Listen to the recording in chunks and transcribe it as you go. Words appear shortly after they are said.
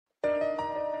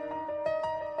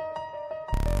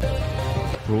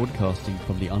Broadcasting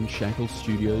from the Unshackled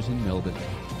Studios in Melbourne.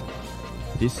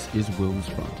 This is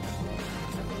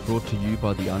Wilmsfront, brought to you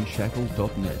by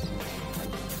theunshackled.net.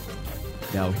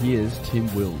 Now here's Tim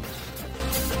Wilms.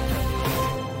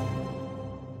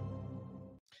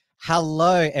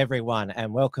 Hello, everyone,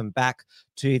 and welcome back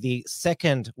to the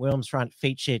second Wilmsfront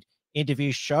featured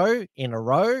interview show in a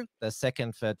row, the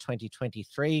second for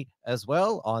 2023 as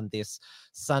well, on this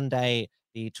Sunday,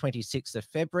 the 26th of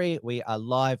February. We are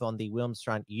live on the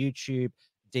Wilmsfront YouTube,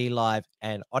 DLive,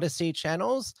 and Odyssey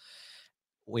channels.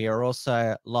 We are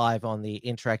also live on the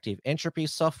Interactive Entropy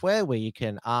software, where you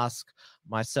can ask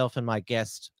myself and my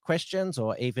guest questions,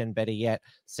 or even better yet,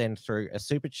 send through a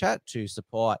super chat to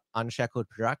support Unshackled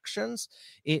Productions.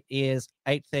 It is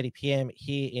 8:30 p.m.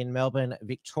 here in Melbourne,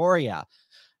 Victoria,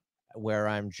 where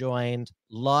I'm joined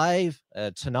live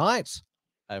tonight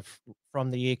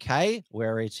from the UK,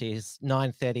 where it is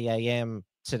 9:30 a.m.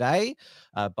 today,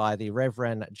 by the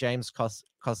Reverend James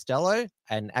Costello,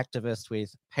 an activist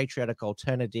with Patriotic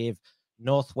Alternative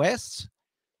Northwest.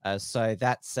 So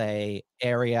that's a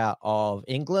area of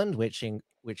England which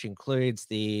includes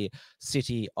the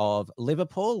city of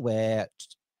Liverpool, where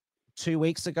 2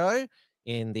 weeks ago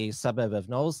in the suburb of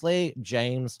Knowsley,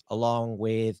 James, along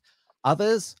with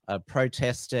others,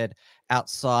 protested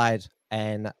outside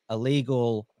an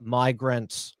illegal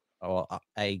migrant or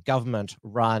a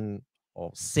government-run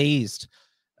or seized.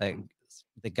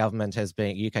 The government has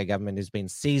been, UK government has been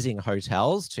seizing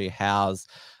hotels to house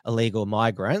illegal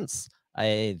migrants.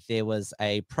 There was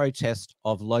a protest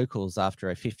of locals after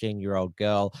a 15-year-old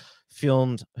girl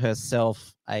filmed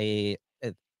herself, one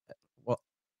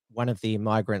of the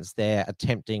migrants there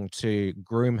attempting to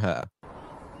groom her.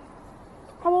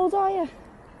 How old are you?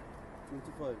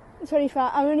 25.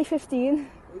 25. I'm only 15.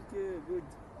 Okay, good.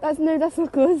 That's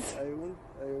not good. I want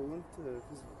your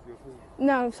Facebook.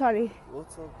 No, sorry.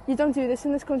 What's up? You don't do this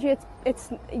in this country.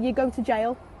 It's you go to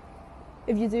jail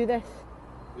if you do this.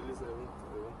 Please, I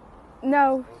want.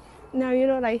 No, no,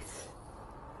 you're all right.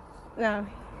 No.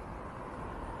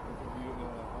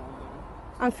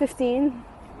 I'm 15.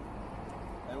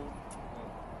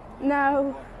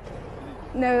 No,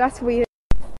 that's weird.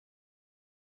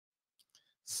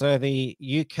 So the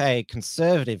UK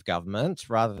Conservative government,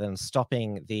 rather than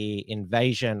stopping the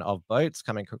invasion of boats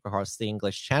coming across the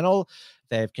English Channel,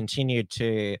 they've continued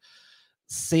to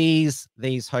seize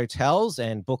these hotels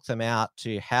and book them out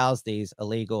to house these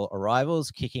illegal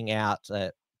arrivals, kicking out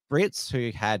Brits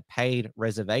who had paid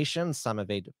reservations. Some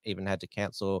have even had to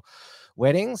cancel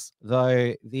weddings,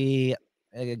 though the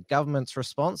government's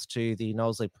response to the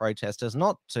Knowsley protest is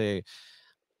not to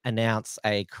announce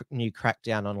a new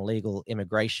crackdown on illegal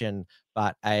immigration,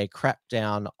 but a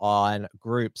crackdown on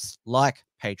groups like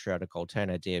Patriotic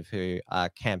Alternative, who are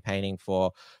campaigning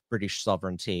for British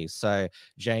sovereignty. So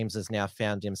James has now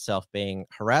found himself being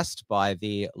harassed by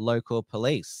the local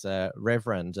police.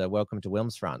 Reverend, welcome to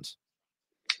Wilmsfront.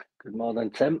 Good morning,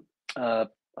 Tim. I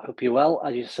hope you're well.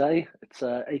 As you say, it's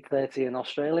 8:30 in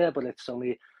Australia, but it's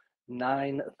only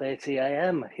 9:30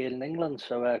 a.m. here in England.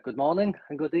 So good morning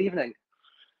and good evening.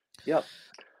 Yep.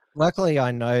 Luckily,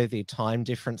 I know the time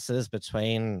differences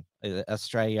between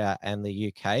Australia and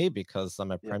the UK because I'm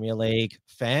a Premier League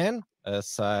fan.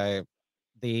 So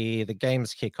the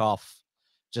games kick off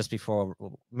just before,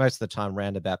 most of the time,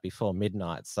 roundabout before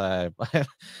midnight. So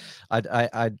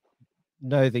I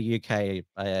know the UK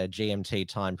GMT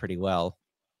time pretty well.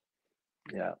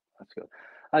 Yeah, that's good.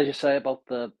 As you say about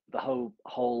the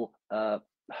whole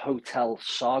hotel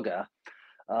saga,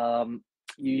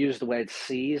 you use the word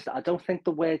seized. I don't think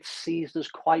the word seized is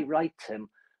quite right, Tim.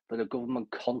 But the government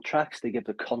contracts, they give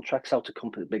the contracts out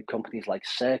to big companies like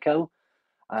Serco,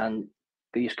 and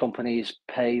these companies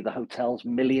pay the hotels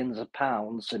millions of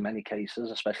pounds in many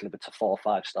cases, especially if it's a 4 or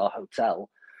 5 star hotel,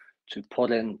 to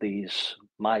put in these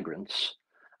migrants.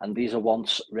 And these are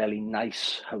once really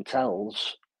nice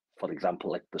hotels, for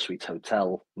example, like the Suite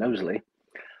Hotel Knowsley,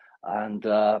 and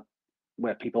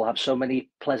where people have so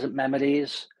many pleasant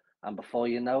memories. And before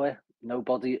you know it, no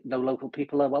local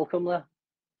people are welcome there.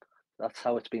 That's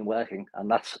how it's been working. And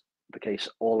that's the case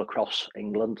all across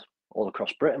England, all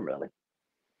across Britain, really.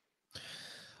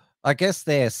 I guess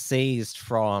they're seized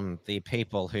from the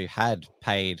people who had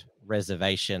paid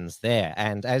reservations there.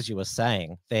 And as you were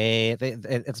saying,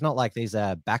 it's not like these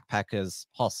are backpackers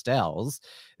hostels.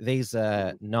 These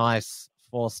are nice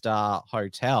 4-star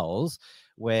hotels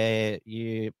where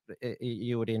you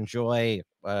would enjoy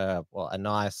a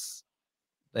nice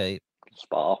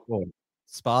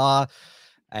spa,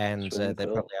 and they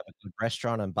probably have a good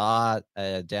restaurant and bar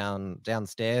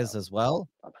downstairs as well.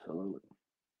 Absolutely.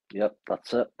 Yep,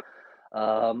 that's it.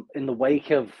 In the wake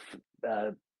of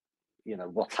you know,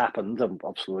 what's happened, and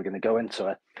obviously we're going to go into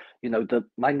it. You know,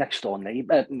 my next door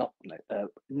neighbor, not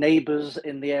neighbors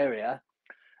in the area,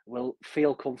 will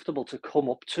feel comfortable to come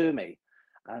up to me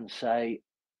and say,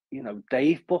 you know,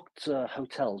 they've booked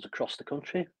hotels across the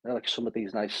country. They're like some of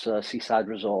these nice seaside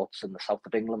resorts in the south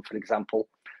of England, for example,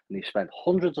 and they've spent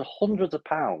hundreds of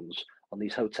pounds on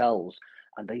these hotels,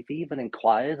 and they've even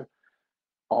inquired,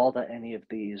 are there any of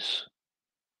these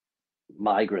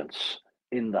migrants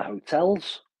in the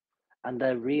hotels? And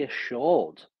they're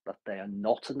reassured that they are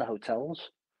not in the hotels.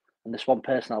 And this one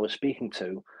person I was speaking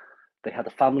to, they had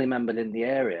a family member in the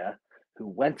area who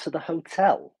went to the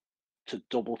hotel to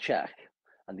double check.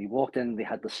 And they walked in, they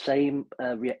had the same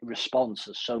response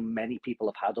as so many people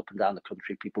have had up and down the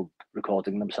country, people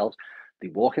recording themselves. They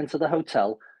walk into the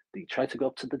hotel, they try to go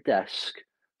up to the desk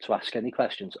to ask any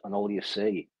questions, and all you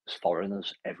see is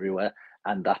foreigners everywhere.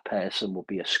 And that person will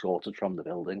be escorted from the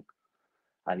building.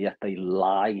 And yet they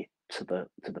lie to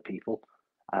the people.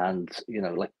 And, you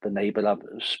know, like the neighbor I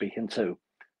was speaking to,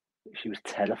 she was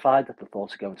terrified at the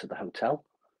thought of going to the hotel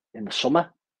in the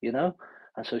summer, you know,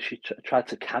 and so she tried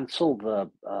to cancel the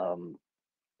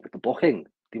booking.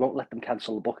 They won't let them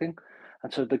cancel the booking,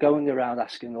 and so they're going around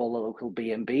asking all the local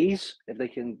B&Bs if they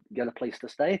can get a place to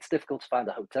stay. It's difficult to find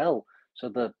a hotel, so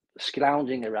they're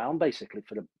scrounging around basically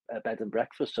for a bed and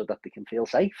breakfast so that they can feel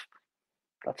safe.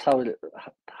 That's how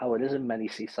it is in many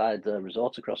seaside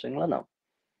resorts across England now.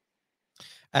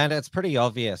 And it's pretty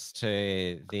obvious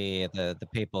to the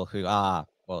people who are,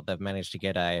 well, they've managed to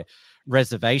get a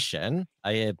reservation,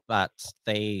 but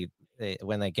they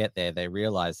when they get there, they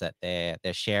realize that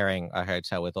they're sharing a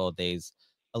hotel with all these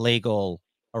illegal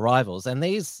arrivals, and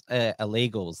these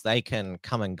illegals, they can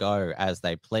come and go as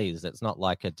they please. It's not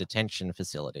like a detention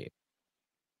facility.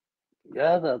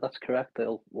 Yeah, that's correct.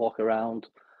 They'll walk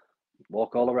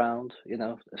all around, you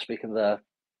know, speaking their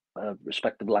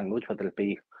respective language, whether it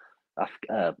be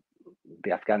the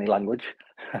Afghani language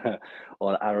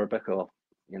or Arabic, or,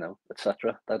 you know,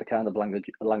 etc. They're the kind of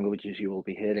languages you will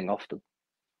be hearing often.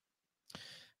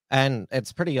 And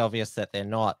it's pretty obvious that they're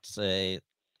not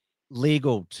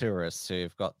legal tourists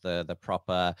who've got the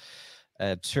proper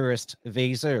tourist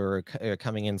visa, or are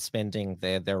coming in spending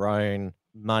their own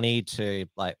money to,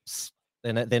 like,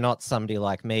 they're not somebody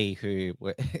like me who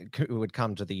would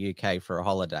come to the UK for a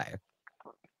holiday.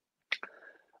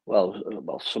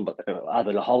 Well, somebody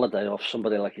either a holiday, or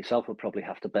somebody like yourself would probably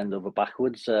have to bend over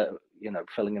backwards, you know,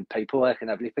 filling in paperwork and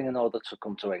everything in order to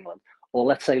come to England. Or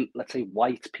let's say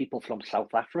white people from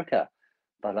South Africa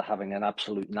that are having an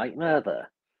absolute nightmare there,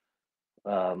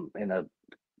 in a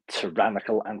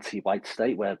tyrannical anti-white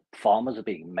state where farmers are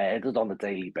being murdered on a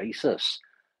daily basis.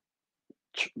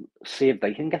 See if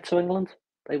they can get to England.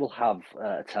 They will have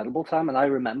a terrible time. And I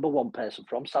remember one person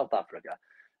from South Africa,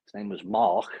 his name was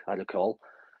Mark, I recall,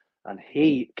 and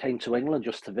he came to England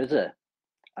just to visit.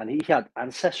 And he had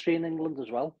ancestry in England as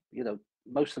well. You know,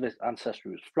 most of his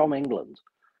ancestry was from England.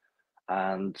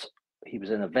 And he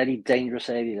was in a very dangerous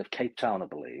area of Cape Town, I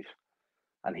believe.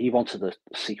 And he wanted to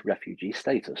seek refugee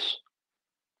status.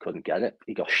 Couldn't get it.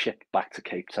 He got shipped back to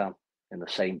Cape Town in the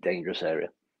same dangerous area.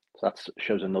 So that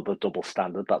shows another double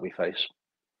standard that we face.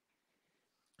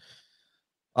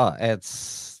 Oh,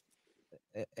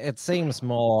 it seems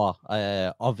more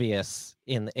obvious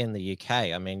in the UK.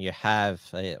 I mean, you have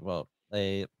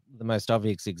the most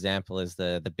obvious example is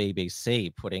the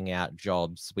BBC putting out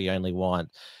jobs. We only want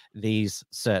these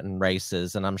certain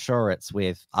races, and I'm sure it's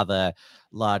with other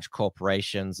large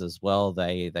corporations as well.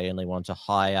 They only want to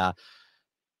hire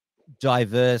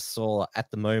diverse, or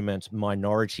at the moment,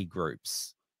 minority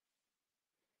groups.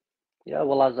 Yeah,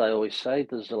 well, as I always say,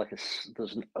 there's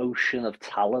an ocean of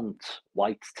talent,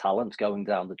 white talent, going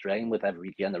down the drain with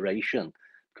every generation,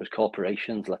 because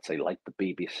corporations, let's say like the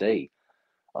BBC,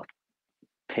 are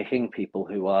picking people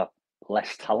who are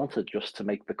less talented just to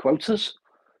make the quotas.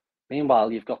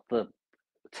 Meanwhile, you've got the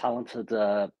talented,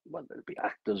 whether it be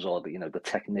actors or the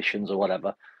technicians or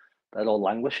whatever, they're all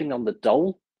languishing on the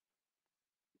dole.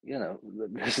 You know,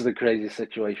 this is the crazy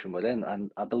situation we're in, and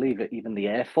I believe that even the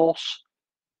Air Force.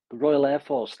 The Royal Air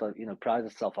Force, that prides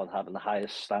itself on having the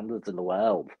highest standards in the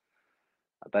world,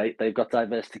 they've got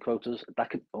diversity quotas. That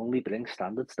can only bring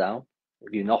standards down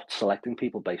if you're not selecting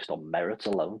people based on merit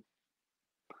alone.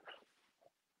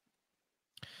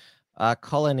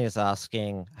 Colin is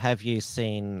asking, have you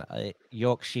seen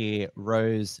Yorkshire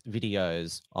Rose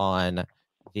videos on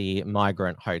the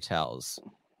migrant hotels?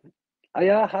 I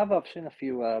have. I've seen a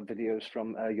few videos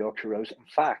from Yorkshire Rose. In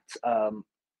fact,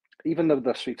 even though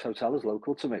the Street Hotel is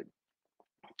local to me,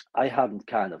 I hadn't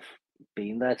kind of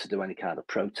been there to do any kind of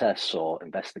protests or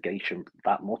investigation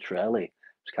that much, really. It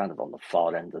was kind of on the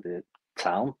far end of the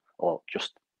town, or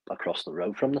just across the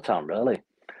road from the town, really.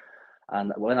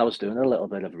 And when I was doing a little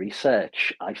bit of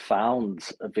research, I found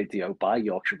a video by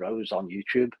Yorkshire Rose on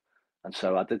YouTube. And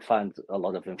so I did find a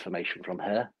lot of information from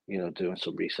her, doing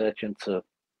some research into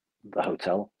the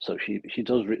hotel. So she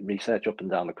does research up and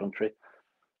down the country.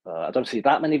 I don't see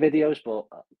that many videos, but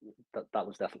that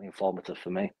was definitely informative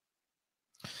for me.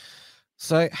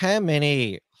 So how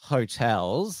many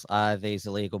hotels are these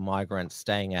illegal migrants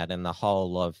staying at in the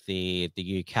whole of the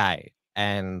UK?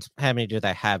 And how many do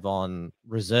they have on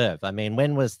reserve? I mean,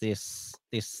 when was this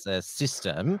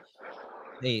system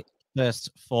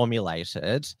first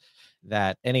formulated,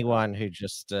 that anyone who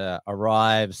just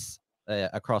arrives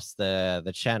across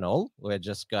the channel, we're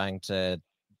just going to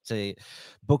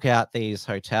book out these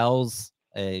hotels?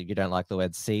 You don't like the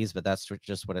word "seas," but that's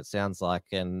just what it sounds like,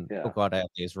 and book out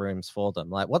these rooms for them.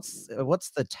 Like, what's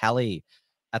the tally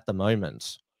at the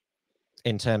moment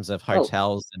in terms of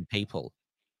hotels and people?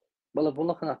 Well, if we're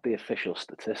looking at the official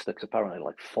statistics, apparently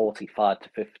like 45 to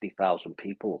 50,000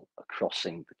 people are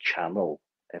crossing the channel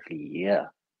every year,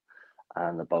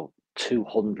 and about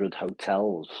 200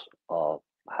 hotels are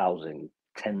housing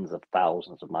tens of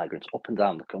thousands of migrants up and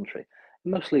down the country.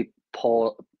 Mostly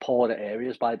poorer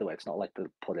areas, by the way. It's not like they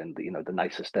put in the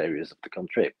nicest areas of the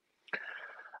country.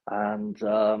 And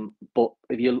but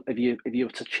if you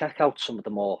were to check out some of the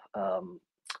more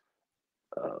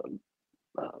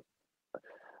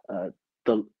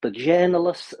the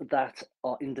journalists that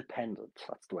are independent,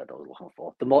 that's the word I was looking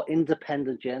for. The more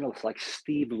independent journalists, like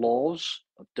Steve Laws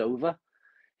of Dover,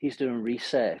 he's doing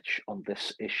research on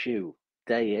this issue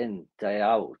day in, day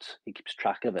out. He keeps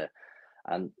track of it,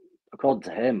 and according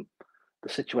to him, the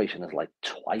situation is like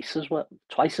twice as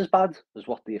bad as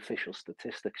what the official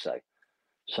statistics say.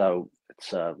 So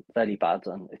it's very bad,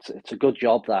 and it's a good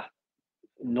job that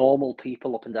normal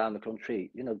people up and down the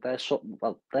country, they're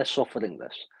suffering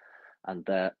this, and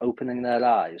they're opening their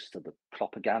eyes to the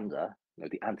propaganda,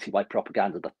 the anti-white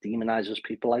propaganda that demonizes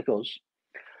people like us,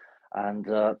 and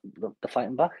they're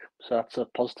fighting back. So that's a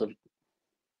positive.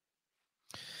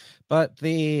 But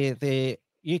the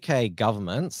UK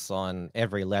governments on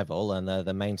every level and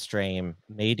the mainstream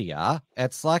media,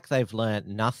 it's like they've learnt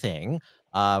nothing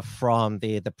from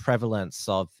the prevalence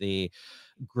of the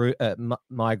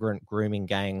migrant grooming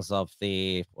gangs of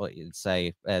what you'd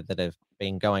say that have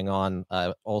been going on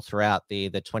all throughout the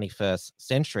 21st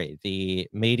century. The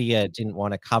media didn't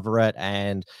want to cover it,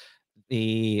 and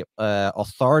the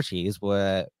authorities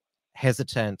were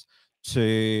hesitant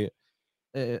to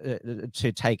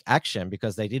take action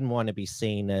because they didn't want to be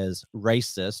seen as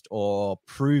racist or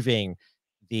proving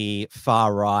the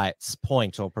far right's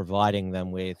point or providing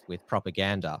them with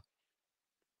propaganda.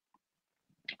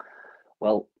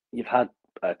 Well, you've had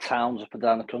towns up and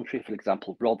down the country, for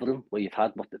example, Rotherham, where you've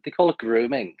had what they call it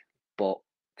grooming, but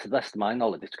to the best of my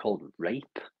knowledge, it's called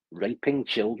raping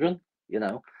children.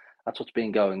 That's what's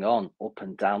been going on up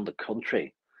and down the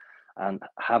country. And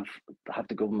have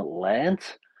the government learned?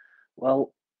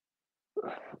 Well,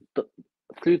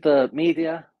 through the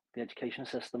media, the education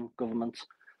system, government,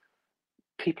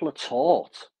 people are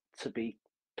taught to be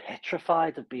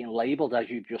petrified of being labelled, as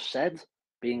you just said,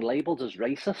 being labelled as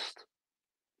racist.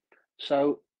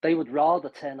 So they would rather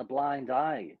turn a blind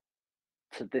eye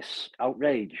to this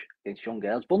outrage against young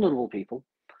girls, vulnerable people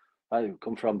who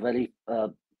come from very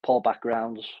poor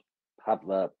backgrounds, have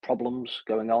problems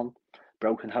going on,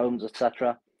 broken homes,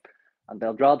 etc. And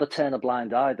they'll rather turn a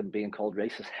blind eye than being called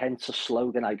racist. Hence a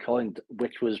slogan I coined,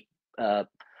 which was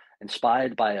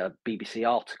inspired by a BBC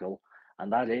article,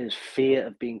 and that is, fear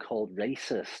of being called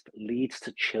racist leads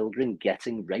to children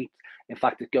getting raped. In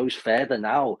fact, it goes further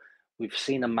now. We've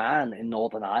seen a man in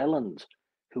Northern Ireland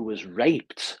who was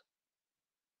raped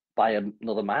by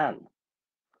another man,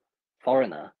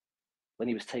 foreigner, when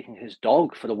he was taking his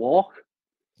dog for the walk.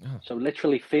 Oh. So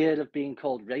literally, fear of being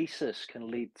called racist can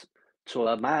lead to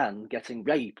a man getting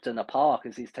raped in a park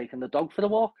as he's taking the dog for the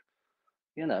walk.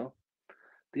 These are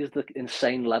the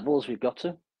insane levels we've got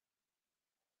to.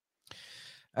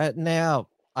 Now,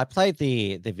 I played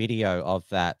the video of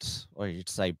that, or you'd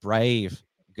say, brave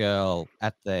girl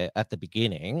at the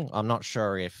beginning. I'm not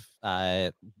sure if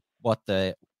what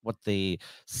the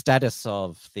status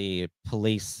of the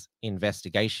police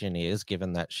investigation is,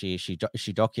 given that she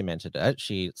documented it.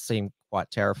 She seemed quite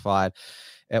terrified.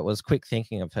 It was quick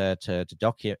thinking of her to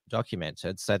document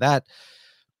it. So that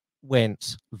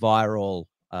went viral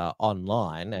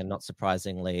online, and not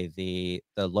surprisingly, the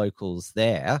locals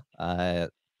there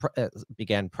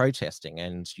began protesting.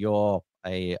 And you're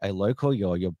a local,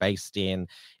 you're based in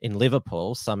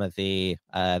Liverpool. Some of the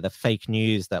fake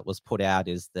news that was put out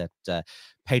is that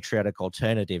Patriotic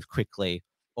Alternative quickly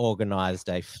organised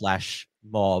a flash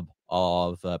mob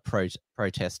of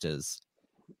protesters.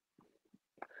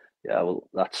 Yeah, well,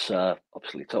 that's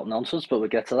obviously total nonsense, but we'll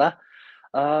get to that.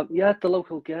 Yeah, the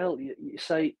local girl, you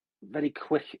say very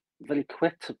quick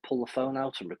to pull the phone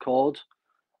out and record.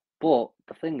 But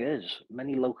the thing is,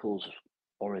 many locals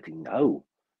already know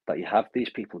that you have these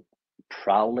people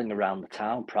prowling around the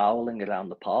town, prowling around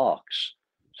the parks.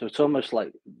 So it's almost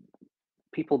like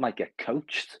people might get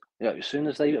coached. You know, as soon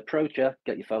as they approach you,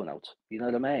 get your phone out. You know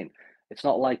what I mean? It's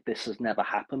not like this has never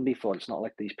happened before. It's not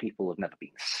like these people have never been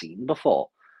seen before.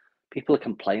 People are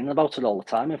complaining about it all the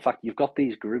time. In fact, you've got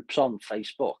these groups on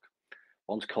Facebook.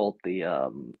 One's called the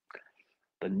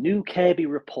New Kirby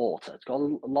Reporter. It's got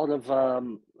a lot of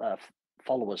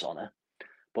followers on it.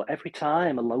 But every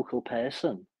time a local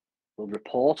person will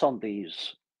report on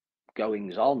these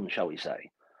goings on, shall we say,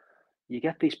 you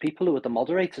get these people who are the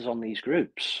moderators on these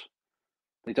groups.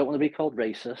 They don't want to be called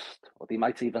racist, or they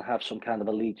might even have some kind of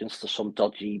allegiance to some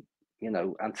dodgy,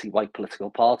 anti-white political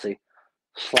party.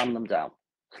 Slam them down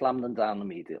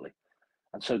immediately.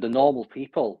 And so the normal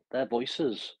people, their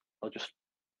voices are just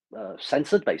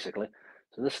censored, basically.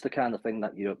 So this is the kind of thing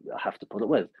that you have to put up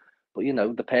with. But,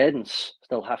 the parents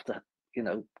still have to,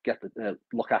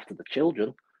 look after the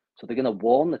children. So they're going to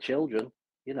warn the children,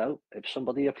 if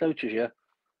somebody approaches you,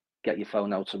 get your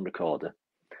phone out and record it.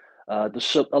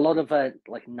 There's a lot of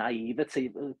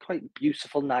naivety, quite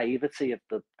beautiful naivety of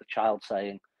the child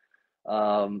saying,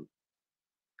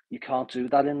 you can't do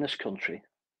that in this country.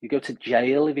 You go to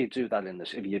jail if you do that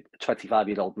if you're a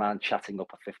 25-year-old man chatting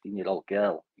up a 15-year-old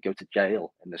girl, you go to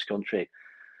jail in this country.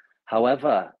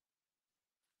 However,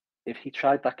 if he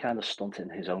tried that kind of stunt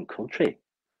in his own country,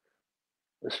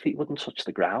 his feet wouldn't touch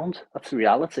the ground. That's the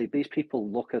reality. These people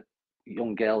look at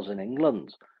young girls in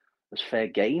England as fair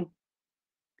game.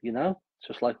 It's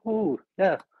just like, oh,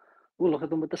 yeah, look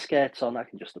at them with the skirts on. I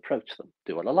can just approach them,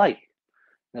 do what I like.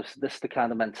 So this is the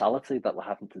kind of mentality that we're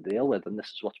having to deal with, and this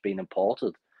is what's being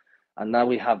imported. And now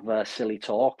we have silly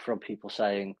talk from people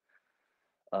saying,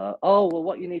 oh, well,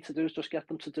 what you need to do is just get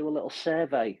them to do a little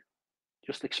survey,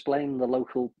 just explain the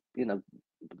local, the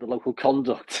local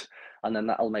conduct, and then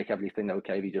that'll make everything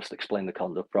okay if you just explain the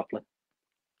conduct properly.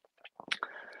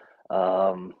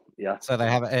 Yeah. So they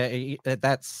have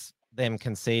that's them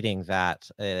conceding that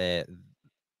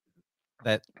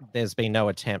that there's been no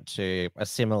attempt to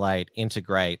assimilate,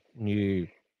 integrate new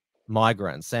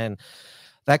migrants. And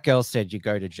that girl said you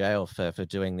go to jail for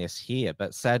doing this here.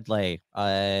 But sadly,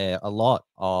 a lot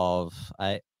of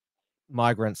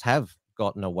migrants have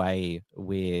gotten away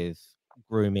with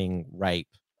grooming, rape.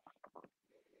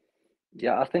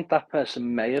 Yeah, I think that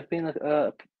person may have been,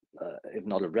 if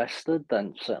not arrested,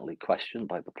 then certainly questioned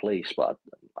by the police. But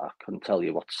I couldn't tell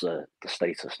you what's the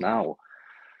status now.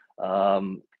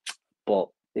 But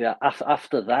yeah,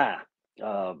 after that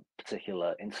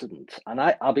particular incident, and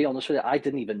I'll be honest with you, I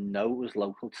didn't even know it was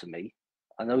local to me.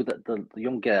 I know that the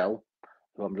young girl,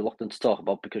 who I'm reluctant to talk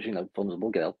about because, vulnerable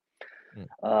girl,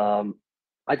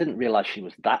 I didn't realize she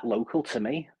was that local to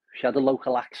me. She had a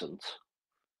local accent,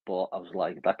 but I was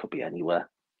like, that could be anywhere.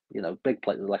 Big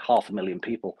place, like 500,000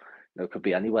 people, it could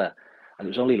be anywhere. And it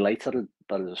was only later that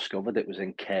I discovered it was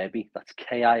in Kirby. That's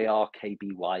Kirkby.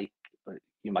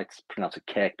 You might pronounce it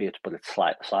Kirkby, but it's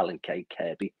silent K,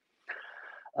 Kirby.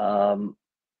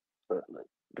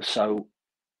 So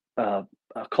a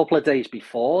couple of days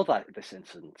before this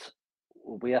incident,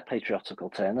 we at Patriotic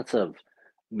Alternative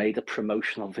made a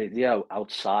promotional video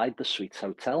outside the Suites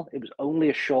Hotel. It was only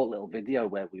a short little video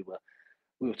where we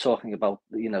were talking about,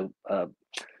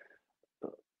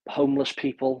 homeless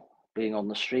people being on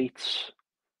the streets.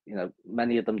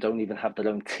 Many of them don't even have their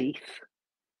own teeth.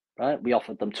 Right? We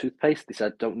offered them toothpaste. They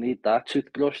said, don't need that.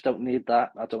 Toothbrush, don't need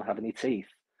that. I don't have any teeth.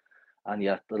 And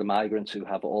yet there are migrants who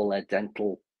have all their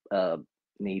dental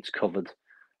needs covered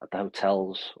at the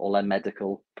hotels, all their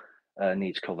medical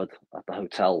needs covered at the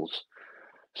hotels.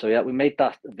 So yeah, we made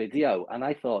that video, and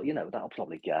I thought, that'll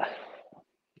probably get,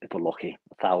 if we're lucky,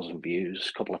 1,000 views,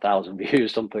 a couple of thousand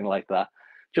views, something like that,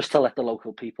 just to let the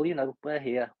local people, we're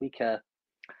here, we care.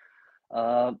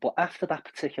 But after that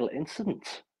particular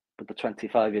incident, with the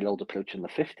 25-year-old approaching the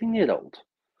 15-year-old,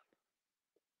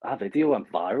 our video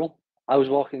went viral. I was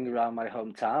walking around my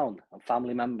hometown, and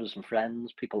family members and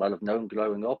friends, people that I've known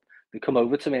growing up, they come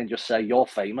over to me and just say, "You're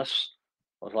famous."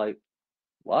 I was like,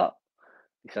 "What?"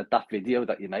 He said, "That video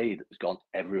that you made has gone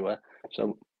everywhere."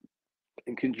 So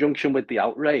in conjunction with the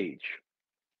outrage,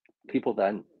 people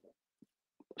then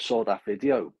saw that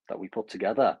video that we put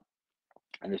together,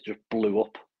 and it just blew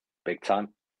up big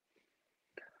time.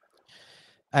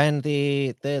 And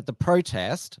the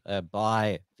protest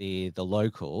by the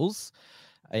locals,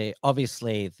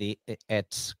 obviously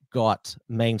it got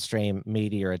mainstream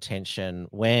media attention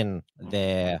when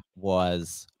there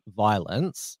was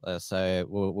violence. So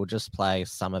we'll just play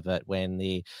some of it when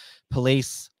the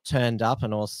police turned up,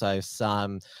 and also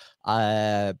some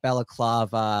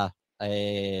balaclava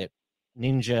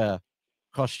ninja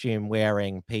costume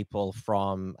wearing people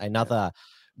from another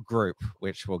group,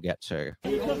 which we'll get to.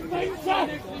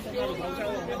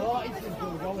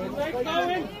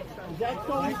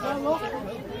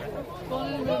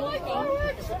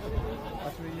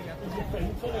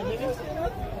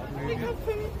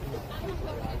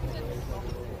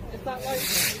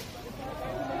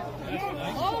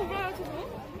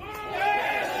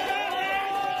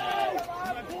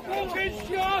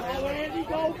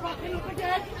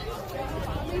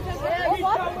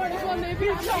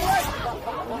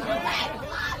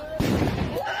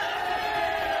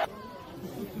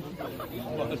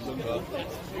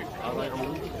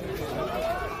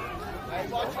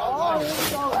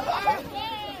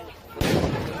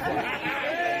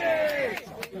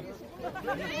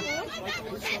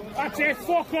 That's it,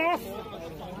 fuck off!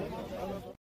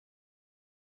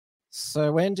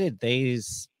 So when did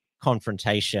these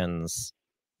confrontations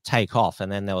take off?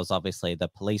 And then there was obviously the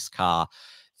police car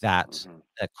that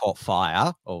caught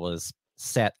fire or was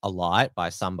set alight by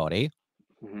somebody.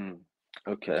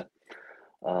 Okay.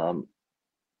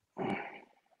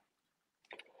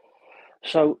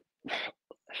 So,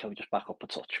 shall we just back up a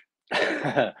touch?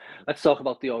 Let's talk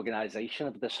about the organisation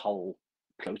of this whole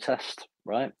protest,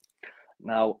 right?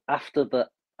 Now, after the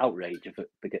outrage of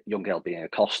the young girl being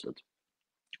accosted,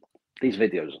 these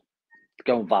videos are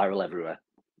going viral everywhere,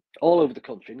 all over the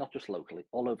country, not just locally,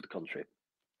 all over the country.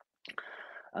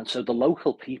 And so the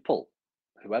local people,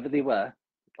 whoever they were,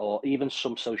 or even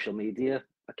some social media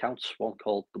accounts, one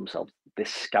called themselves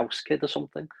This Scouse Kid or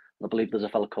something, and I believe there's a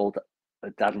fellow called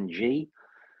Darren G.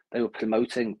 They were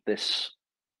promoting this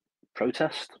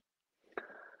protest.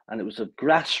 And it was a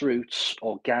grassroots,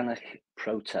 organic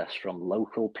protest from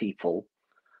local people.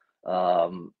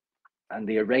 And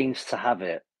they arranged to have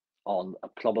it on a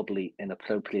probably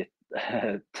inappropriate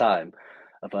time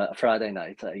of a Friday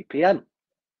night at 8 p.m.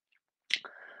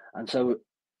 And so,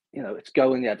 you know, it's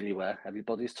going everywhere.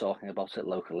 Everybody's talking about it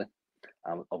locally.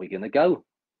 Are we going to go?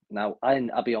 Now,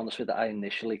 I'll be honest with you, I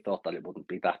initially thought that it wouldn't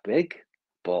be that big,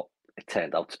 but it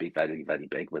turned out to be very, very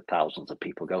big with thousands of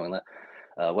people going there.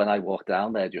 When I walked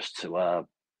down there just to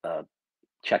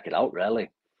check it out, really,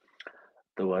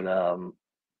 there were,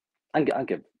 and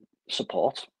give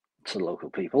support to the local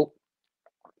people.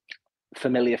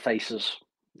 Familiar faces,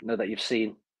 you know, that you've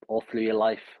seen all through your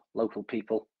life, local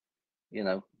people, you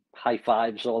know, high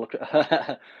fives all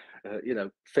across, you know,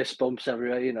 fist bumps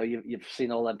everywhere. You know, you've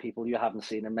seen all them people you haven't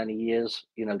seen in many years.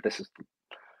 You know, this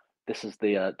is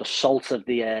the salt of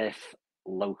the earth,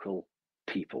 local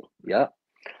people. Yeah.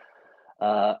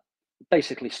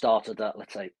 Basically started at,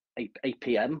 let's say, 8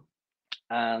 p.m.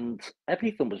 and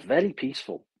everything was very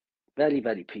peaceful, very,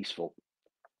 very peaceful.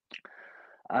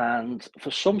 And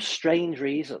for some strange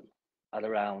reason, at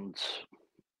around,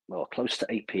 well, close to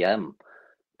 8 p.m.,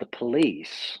 the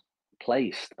police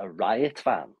placed a riot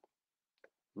van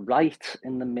right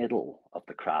in the middle of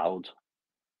the crowd,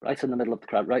 right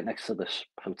next to this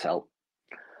hotel,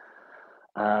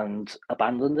 and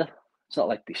abandoned it. It's not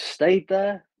like they stayed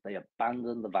there, they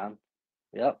abandoned the van.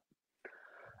 Yeah.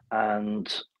 And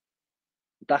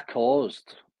that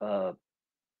caused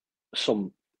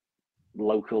some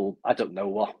local, I don't know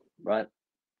what, right?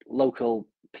 Local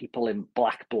people in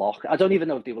Black Bloc. I don't even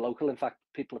know if they were local. In fact,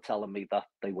 people are telling me that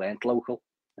they weren't local.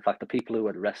 In fact, the people who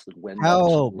had arrested Wynn.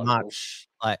 How much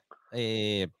like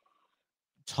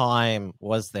time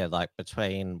was there, like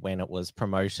between when it was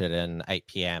promoted and 8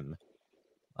 p.m.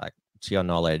 like to your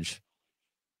knowledge?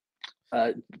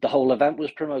 The whole event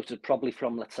was promoted probably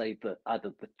from, let's say,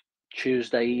 either the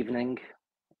Tuesday evening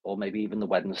or maybe even the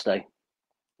Wednesday,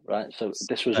 right? So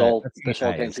this was all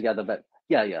came together, but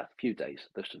a few days.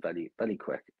 This was very, very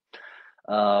quick.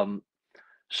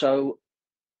 So,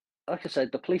 like I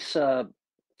said, the police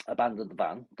abandoned the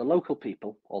van. The local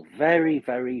people are very,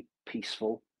 very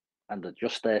peaceful, and they're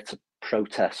just there to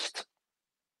protest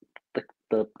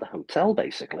the hotel,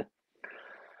 basically.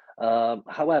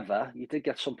 However, you did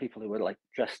get some people who were like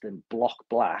dressed in block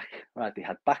black, right? They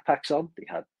had backpacks on, they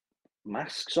had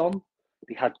masks on,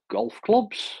 they had golf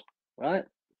clubs, right?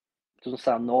 Doesn't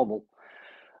sound normal.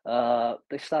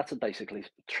 They started basically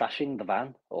trashing the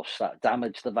van or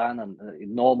damage the van, and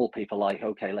normal people like,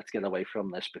 okay, let's get away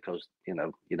from this because, you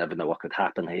know, you never know what could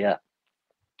happen here.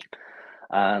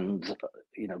 And,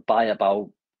 you know, by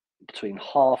about between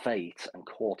 8:30 and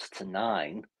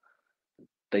 9:15,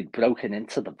 they'd broken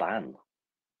into the van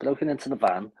broken into the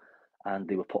van, and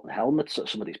they were putting helmets.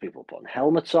 Some of these people were putting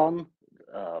helmets on,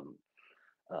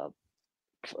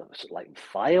 lighting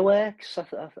fireworks. I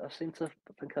think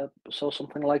I saw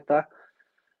something like that.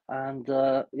 And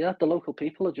yeah, the local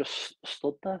people are just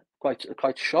stood there,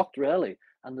 quite shocked, really.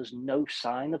 And there's no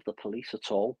sign of the police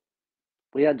at all.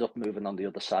 We end up moving on the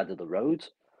other side of the road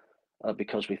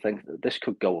because we think that this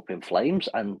could go up in flames.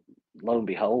 And lo and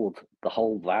behold, the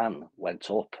whole van went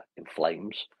up in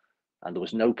flames, and there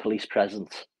was no police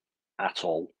present at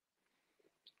all.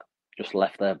 Just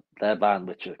left their van,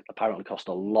 which apparently cost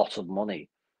a lot of money,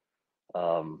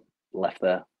 left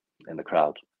there in the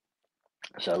crowd.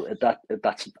 So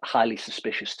that's highly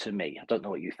suspicious to me. I don't know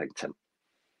what you think, Tim.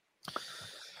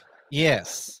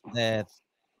 Yes,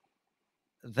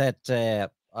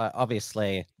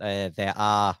 obviously there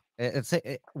are.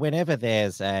 Whenever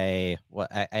there's a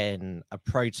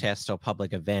protest or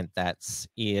public event that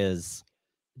is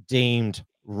deemed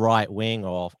right wing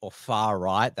or far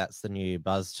right, that's the new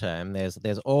buzz term.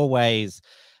 There's always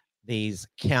these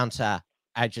counter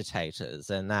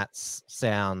agitators, and that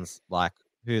sounds like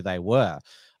who they were.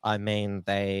 I mean,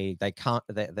 they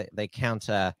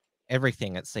counter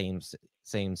everything, it seems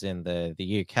in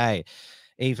the UK.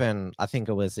 Even I think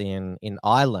it was in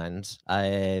Ireland,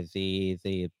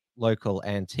 the local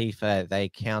Antifa, they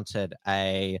countered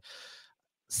a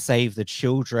Save the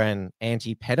Children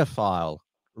anti-pedophile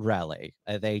rally.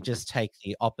 They just take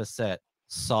the opposite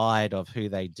side of who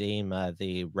they deem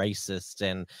the racist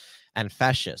and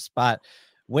fascist. But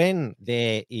when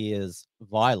there is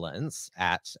violence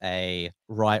at a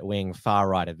right-wing,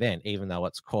 far-right event, even though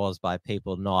it's caused by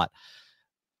people not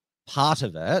part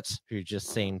of it, who just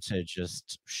seem to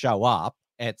just show up,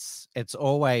 it's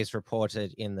always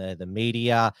reported in the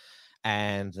media,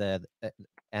 and the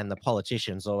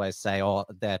politicians always say,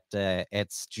 that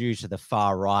it's due to the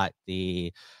far right,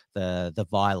 the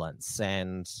violence,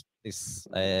 and this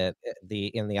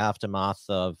in the aftermath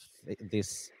of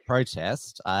this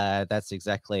protest, that's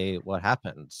exactly what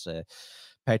happened.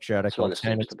 Patriotic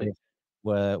Alternative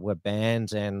were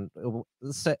banned, and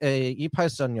so, you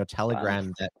posted on your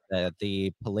Telegram that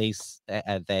the police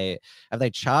have they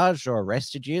charged or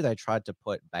arrested you? They tried to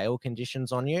put bail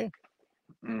conditions on you.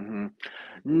 Mm-hmm.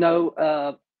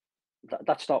 No,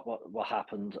 that's not what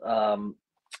happened.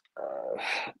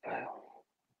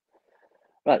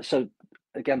 Right, so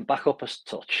again, back up a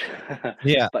touch.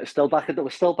 Yeah, but we're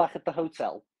still back at the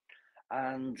hotel,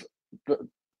 and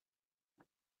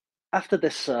after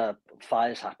this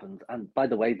fires happened, and by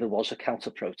the way, there was a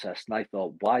counter protest, and I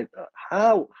thought, why?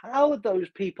 How are those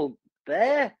people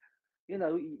there? You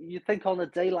know, you think on a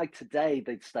day like today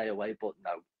they'd stay away, but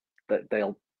no,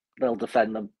 they'll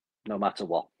defend them no matter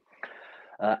what,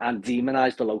 and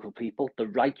demonize the local people, the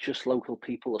righteous local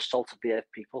people, the salt of the earth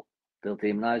people. They'll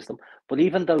demonize them. But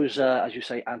even those, as you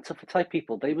say, Antifa type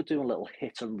people, they were doing little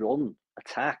hit and run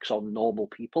attacks on normal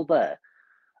people there,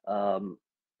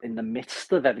 in the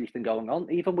midst of everything going on,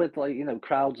 even with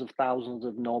crowds of thousands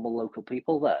of normal local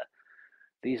people there.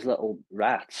 These little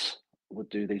rats would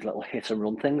do these little hit and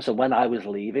run things. And when I was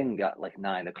leaving at like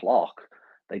 9 o'clock,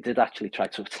 they did actually try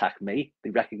to attack me. They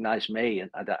recognized me and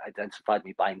identified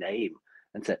me by name,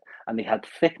 and they had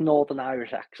thick Northern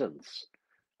Irish accents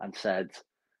and said,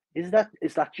 Is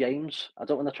that James? I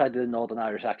don't want to try to do a Northern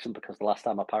Irish accent because the last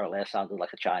time apparently I sounded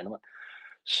like a Chinaman.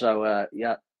 So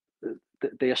yeah,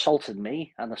 they assaulted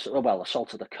me and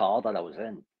assaulted the car that I was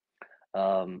in.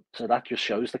 So that just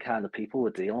shows the kind of people we're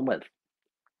dealing with.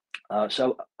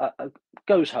 So I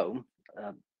goes home,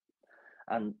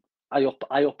 and I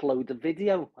upload a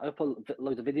video. I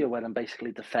upload a video where I'm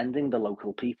basically defending the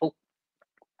local people,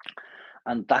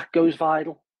 and that goes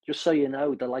viral. Just so you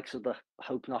know, the likes of the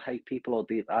Hope Not Hate people or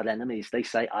our enemies, they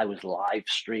say I was live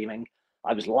streaming.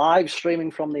 I was live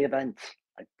streaming from the event.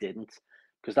 I didn't,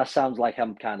 because that sounds like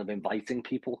I'm kind of inviting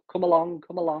people. Come along.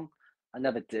 I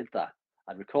never did that.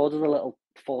 I recorded a little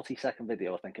 40-second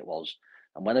video, I think it was.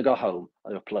 And when I got home,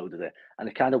 I uploaded it. And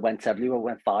it kind of went everywhere,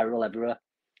 went viral everywhere.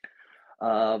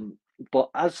 But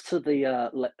as to the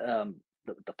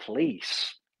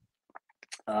police,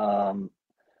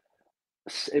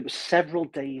 it was several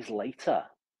days later,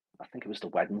 I think it was the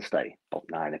Wednesday, about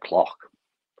 9 o'clock,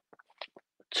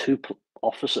 two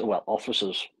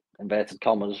officers, inverted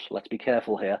commas, let's be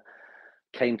careful here,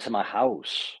 came to my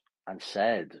house and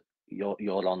said,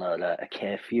 you're on a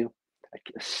curfew,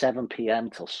 a 7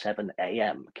 p.m. till 7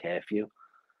 a.m. curfew.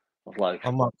 I was like,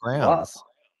 on what grounds?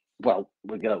 What? Well,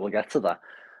 we'll get to that.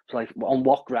 It's like, on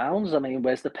what grounds? I mean,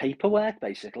 where's the paperwork,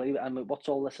 basically? I mean, what's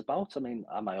all this about? I mean,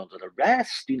 am I under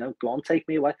arrest? Go on, take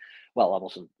me away. Well, I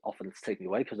wasn't offering to take me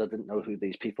away because I didn't know who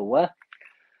these people were.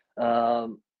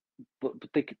 but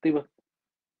they were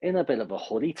in a bit of a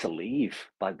hurry to leave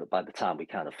by the time we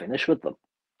kind of finished with them,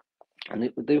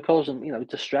 and they were causing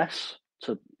distress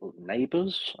to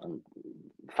neighbours and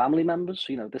family members.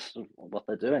 This is what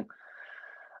they're doing,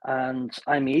 and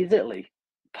I immediately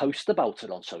post about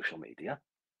it on social media.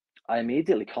 I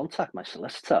immediately contact my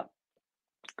solicitor,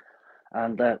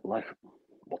 and they're like,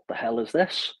 "What the hell is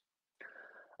this?"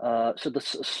 So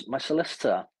my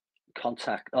solicitor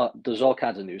there's all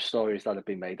kinds of news stories that have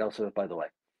been made out of it, by the way,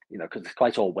 because it's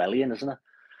quite Orwellian, isn't it?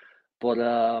 But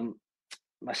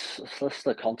my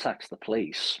solicitor contacts the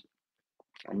police,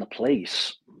 and the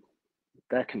police,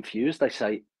 they're confused. They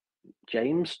say,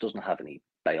 James doesn't have any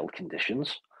bail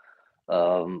conditions.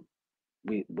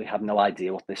 We have no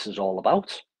idea what this is all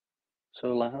about.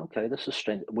 So like, okay, this is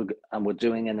strange. We're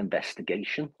doing an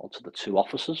investigation onto the two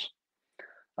officers.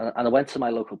 And I went to my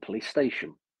local police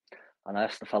station, and I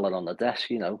asked the fella on the desk,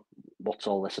 what's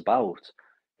all this about?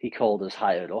 He called us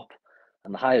higher up,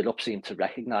 and the higher up seemed to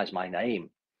recognise my name,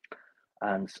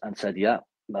 and said, yeah,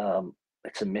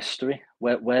 it's a mystery.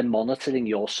 We're monitoring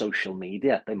your social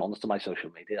media. They monitor my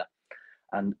social media,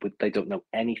 and they don't know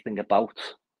anything about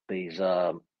these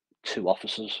two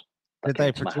officers that Did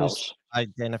they came to my produce house.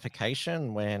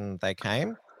 identification when they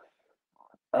came?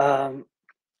 I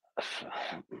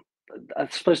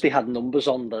suppose they had numbers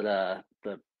on that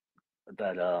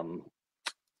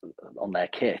on their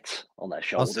kit, on their Oh,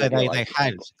 shoulder. so they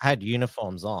had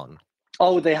uniforms on.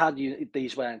 Oh, they had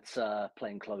these weren't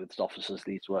plainclothes officers.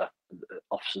 These were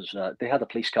officers. They had a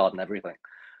police card and everything.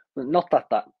 But not that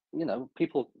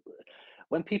people.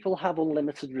 When people have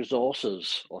unlimited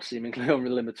resources or seemingly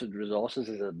unlimited resources,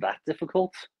 is it that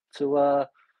difficult to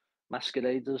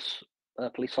masquerade as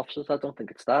police officers? I don't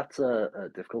think it's that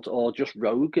difficult. Or just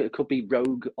rogue. It could be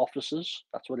rogue officers.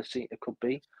 That's what it could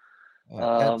be.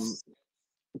 But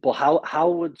how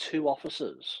would two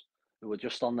officers who were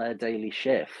just on their daily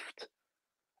shift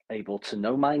able to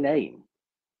know my name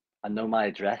and know my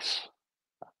address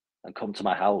and come to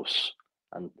my house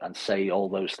and say all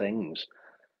those things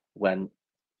when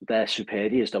their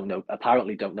superiors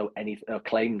apparently don't know anything, or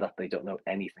claim that they don't know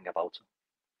anything about it?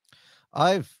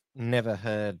 I've never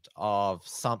heard of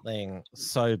something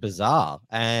so bizarre.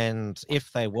 And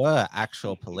if they were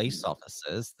actual police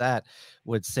officers, that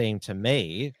would seem to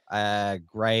me a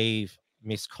grave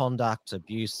misconduct,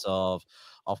 abuse of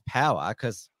power,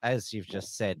 because as you've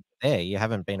just said there, you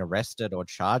haven't been arrested or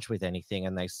charged with anything,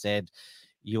 and they said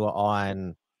you were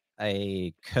on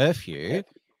a curfew.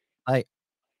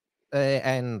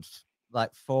 And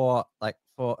for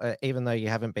even though you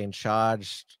haven't been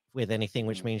charged with anything,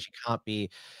 which means you can't be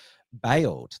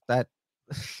bailed, that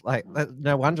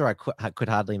no wonder I could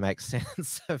hardly make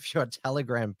sense of your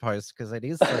Telegram post, because it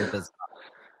is so bizarre.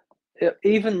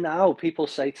 Even now, people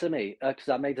say to me, because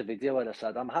I made a video where I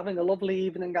said, I'm having a lovely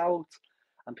evening out,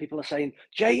 and people are saying,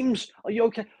 James, are you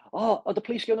okay? Oh, are the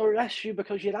police going to arrest you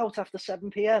because you're out after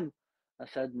 7 p.m? I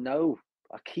said, no,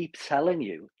 I keep telling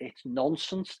you, it's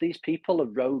nonsense. These people are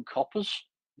rogue coppers.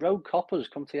 Rogue coppers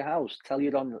come to your house, tell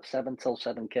you on 7 till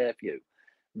 7 curfew,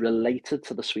 related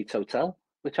to the Suite Hotel,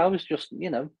 which I was just,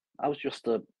 an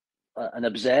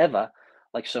observer,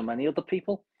 like so many other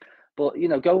people. But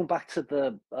going back to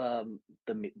the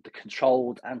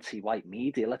controlled anti-white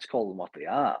media, let's call them what they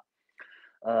are,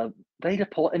 they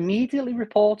immediately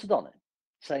reported on it,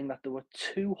 saying that there were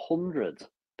 200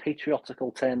 patriotic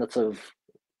alternative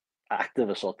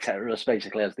activists or terrorists,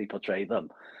 basically, as they portray them,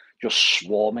 just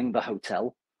swarming the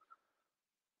hotel.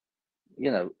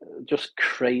 Just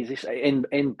crazy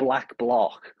in black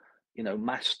bloc,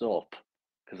 masked up,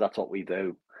 because that's what we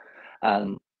do,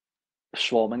 and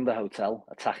swarming the hotel,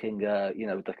 attacking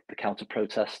the counter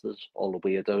protesters, all the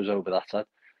weirdos over that side.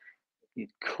 You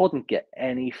couldn't get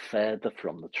any further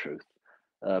from the truth.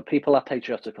 People at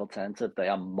Patriotic Alternative, they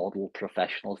are model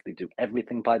professionals. They do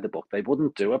everything by the book. They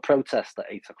wouldn't do a protest at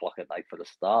 8 o'clock at night for the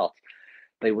start.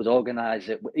 They would organise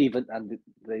it, and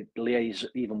they liaise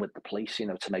even with the police,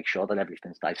 to make sure that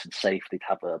everything's nice and safe. They'd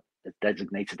have a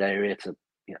designated area to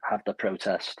have the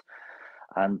protest,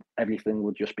 and everything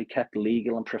would just be kept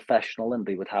legal and professional. And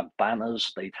they would have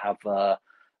banners. They'd have a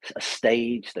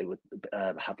stage. They would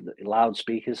have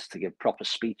loudspeakers to give proper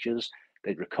speeches.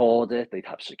 They'd record it. They'd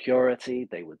have security.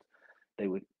 They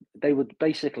would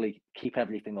basically keep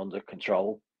everything under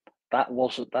control. That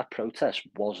protest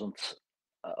wasn't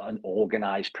an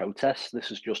organized protest.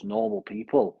 This is just normal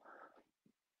people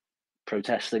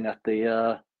protesting at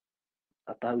the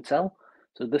hotel.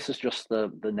 So this is just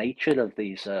the nature of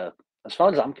these, as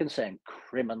far as I'm concerned,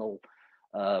 criminal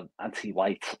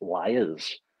anti-white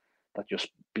liars that just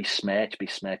besmirch.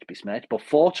 But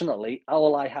fortunately,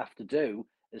 all I have to do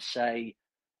is say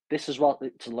this is what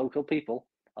to local people.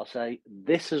 I'll say,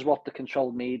 this is what the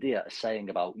controlled media are saying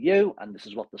about you, and this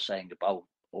is what they're saying about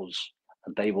us.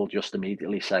 And they will just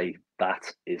immediately say, that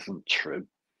isn't true.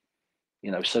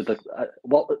 So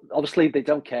obviously they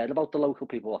don't care about the local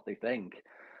people, what they think,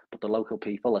 but the local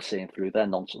people are seeing through their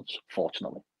nonsense,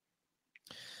 fortunately.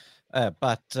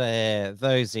 But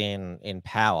those in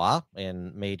power,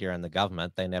 in media and the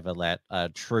government, they never let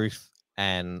truth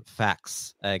and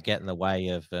facts get in the way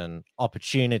of an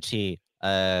opportunity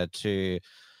to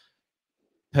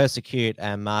persecute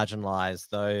and marginalize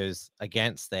those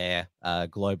against their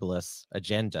globalist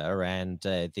agenda. And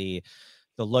the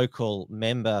local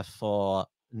member for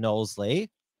Knowsley,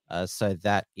 so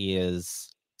that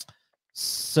is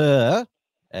Sir.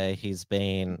 He's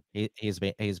been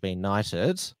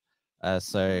knighted.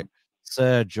 So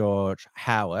Sir George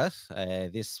Howarth.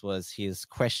 This was his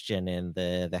question in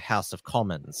the House of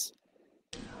Commons.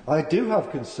 I do have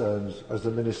concerns, as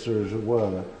the Minister is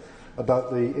aware,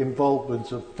 about the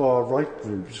involvement of far-right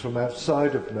groups from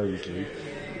outside of Knowsley,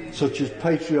 such as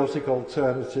Patriotic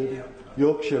Alternative,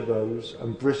 Yorkshire Rose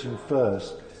and Britain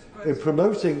First, in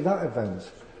promoting that event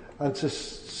and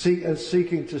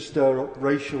seeking to stir up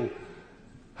racial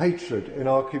hatred in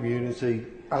our community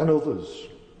and others.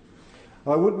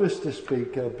 I would, Mr.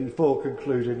 Speaker, before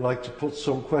concluding, like to put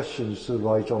some questions to the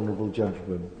Right Honourable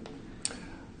Gentleman.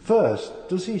 First,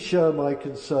 does he share my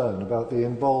concern about the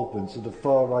involvement of the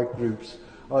far-right groups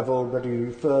I've already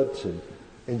referred to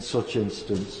in such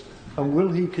instance, and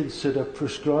will he consider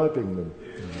prescribing them?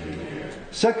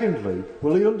 Secondly,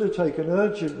 will he undertake an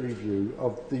urgent review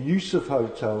of the use of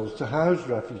hotels to house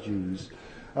refugees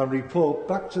and report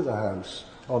back to the House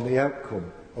on the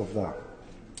outcome of that?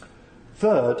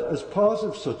 Third, as part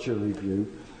of such a review,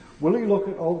 will he look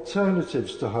at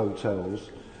alternatives to hotels,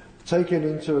 taking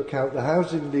into account the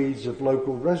housing needs of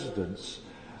local residents,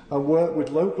 and work with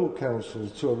local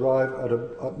councils to arrive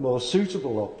at more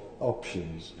suitable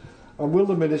options? And will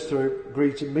the Minister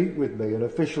agree to meet with me and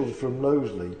officials from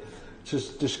Knowsley to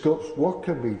discuss what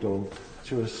can be done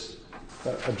to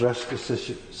address the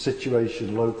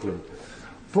situation locally?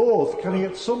 Fourth, can he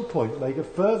at some point make a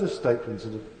further statement to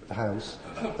the House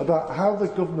about how the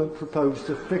government proposed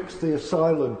to fix the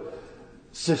asylum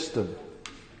system?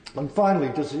 And finally,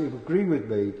 does he agree with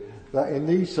me that in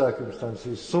these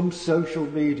circumstances some social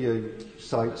media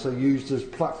sites are used as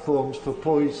platforms for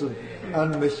poison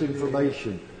and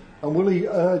misinformation? And will he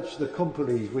urge the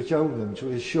companies which own them to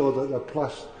ensure that their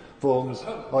platforms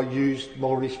are used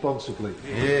more responsibly?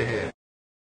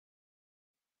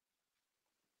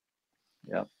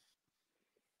 Yeah.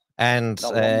 And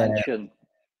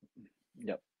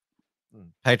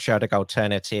Patriotic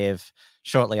Alternative,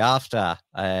 shortly after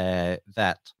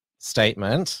that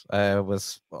statement,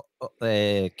 was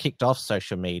kicked off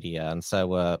social media, and so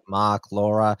were Mark,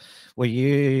 Laura. Were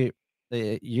you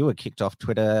were kicked off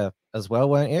Twitter as well,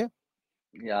 weren't you?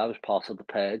 Yeah, I was part of the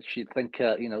page. You'd think,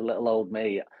 little old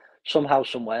me, somehow,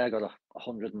 some way, I got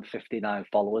 159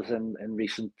 followers in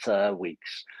recent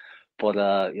weeks. But,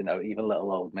 even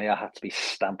little old me, I had to be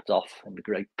stamped off in the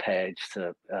great page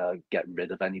to get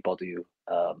rid of anybody who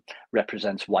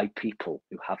represents white people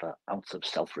who have an ounce of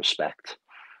self-respect.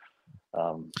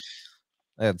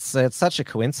 It's such a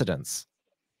coincidence.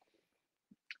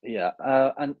 Yeah,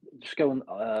 and just going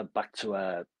back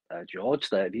to George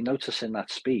there, if you notice in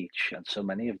that speech and so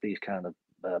many of these kind of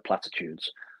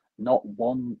platitudes, not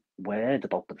one word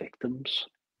about the victims.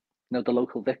 The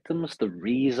local victims, the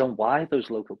reason why those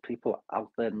local people are out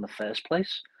there in the first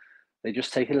place. They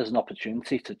just take it as an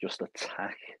opportunity to just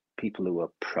attack people who are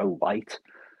pro-white.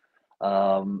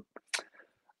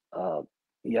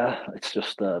 It's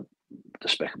just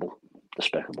despicable.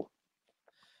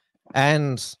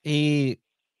 And he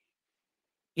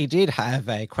did have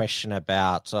a question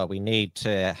about we need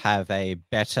to have a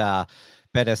better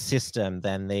system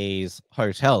than these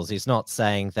hotels. He's not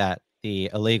saying that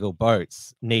the illegal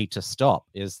boats need to stop,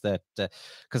 is that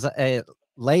because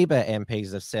Labor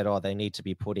MPs have said, they need to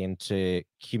be put into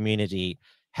community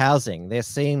housing. There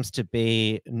seems to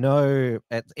be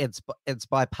it's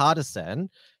bipartisan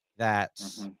that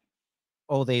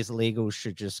all these illegals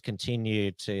should just continue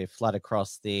to flood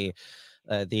across the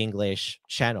English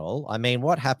Channel. I mean,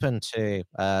 what happened to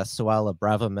Suella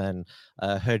Braverman,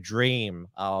 her dream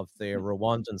of the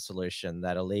Rwandan solution,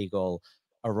 that illegal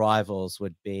arrivals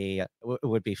would be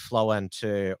flown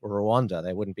to Rwanda?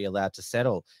 They wouldn't be allowed to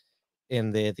settle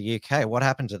in the UK. What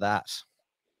happened to that?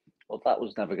 Well, that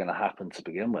was never going to happen to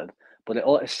begin with. But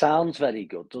it sounds very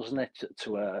good, doesn't it,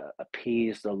 to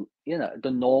appease the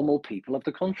normal people of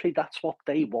the country? That's what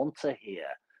they want to hear.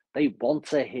 They want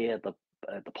to hear the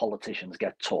politicians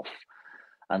get tough,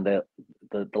 and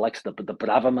the likes of the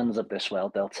Bravermans of this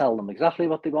world, they'll tell them exactly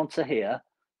what they want to hear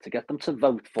to get them to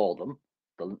vote for them,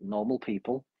 the normal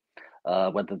people,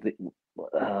 whether they,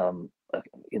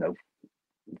 you know,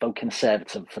 vote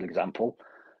Conservative, for example,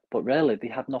 but really they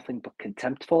have nothing but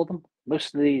contempt for them.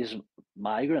 Most of these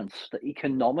migrants, the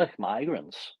economic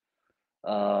migrants,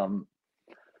 you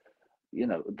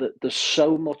know, there's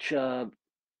so much,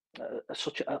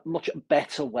 such a much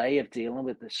better way of dealing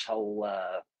with this whole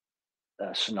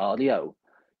scenario.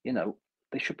 You know,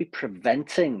 they should be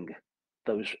preventing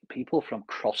those people from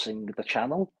crossing the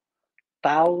channel.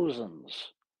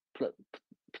 Thousands,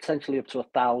 potentially up to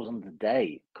 1,000 a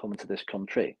day, come to this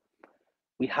country.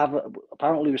 We have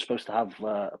apparently we're supposed to have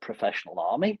a professional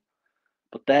army,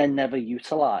 but they're never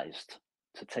utilised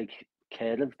to take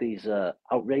care of these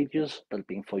outrages that are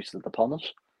being foisted upon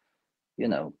us. You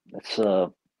know, it's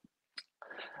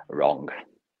wrong.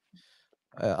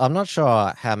 I'm not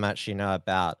sure how much you know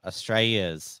about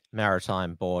Australia's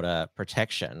maritime border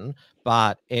protection,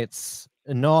 but it's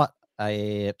not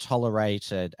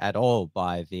tolerated at all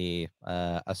by the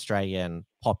Australian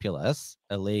populace,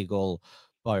 illegal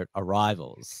boat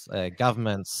arrivals.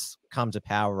 Governments come to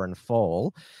power and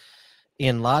fall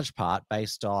in large part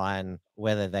based on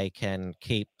whether they can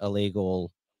keep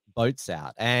illegal boats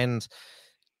out. And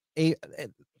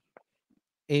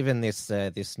even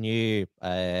this new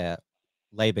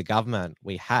Labor government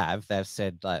we have, they've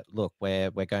said, like, look, we're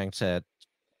going to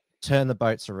turn the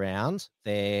boats around.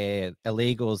 They're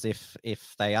illegals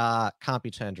if they can't be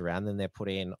turned around, then they're put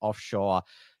in offshore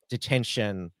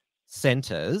detention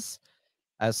centres.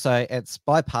 So it's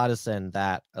bipartisan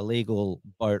that illegal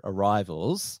boat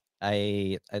arrivals,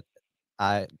 the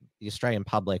Australian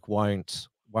public won't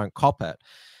cop it,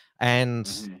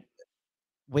 and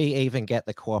we even get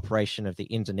the cooperation of the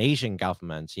Indonesian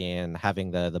government in having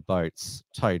the boats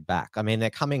towed back. I mean, they're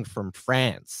coming from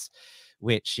France,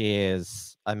 which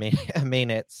is, I mean,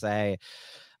 it's a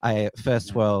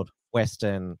first world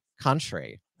Western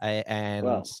country, and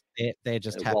well, they're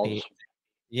just happy. Was.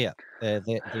 Yeah,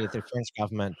 the French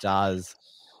government does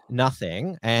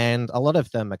nothing, and a lot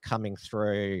of them are coming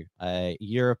through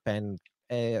Europe. And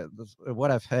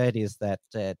what I've heard is that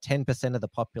 10% of the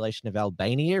population of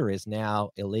Albania is now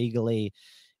illegally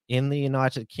in the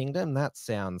United Kingdom. That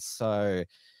sounds so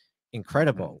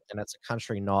incredible, and it's a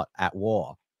country not at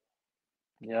war.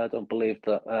 Yeah, I don't believe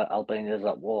that Albania is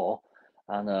at war,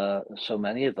 and so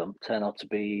many of them turn out to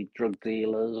be drug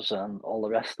dealers and all the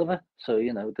rest of it. So,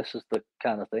 you know, this is the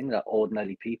kind of thing that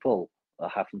ordinary people are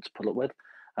having to put up with.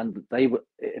 And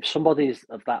if somebody's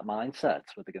of that mindset,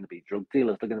 where they're going to be drug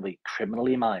dealers, they're going to be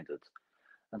criminally minded.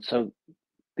 And so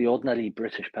the ordinary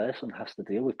British person has to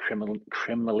deal with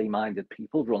criminally minded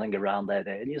people running around their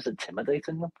areas,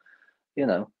 intimidating them, you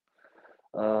know.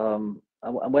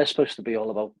 And we're supposed to be all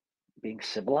about being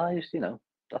civilized, you know.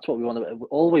 That's what we want.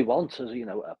 All we want is, you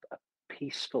know, a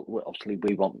peaceful. Obviously,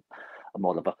 we want a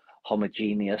more of a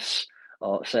homogeneous,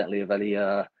 or certainly a very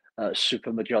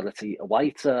super majority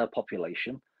white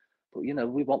population. But, you know,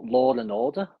 we want law and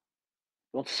order.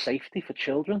 We want safety for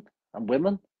children and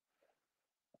women.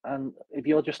 And if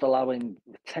you're just allowing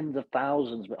tens of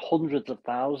thousands, but hundreds of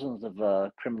thousands of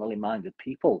criminally minded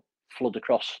people flood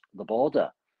across the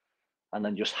border, and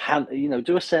then just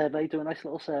do a survey, do a nice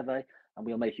little survey, and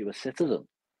we'll make you a citizen.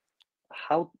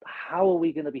 How are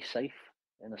we going to be safe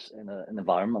in an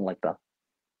environment like that?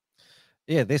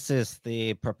 Yeah, this is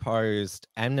the proposed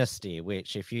amnesty,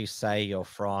 which, if you say you're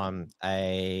from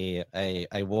a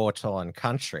war-torn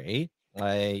country,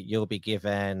 you'll be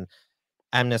given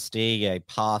amnesty, a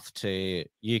path to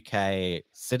UK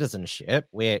citizenship,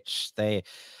 which they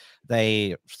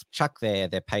chuck their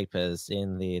papers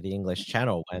in the English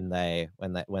Channel when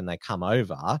they come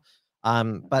over.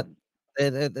 But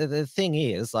the thing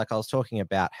is, like I was talking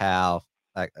about, how,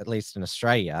 like, at least in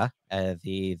Australia,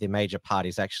 the major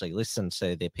parties actually listen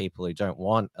to the people who don't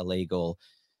want illegal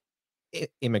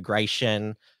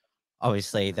immigration.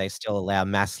 Obviously, they still allow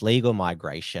mass legal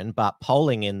migration, but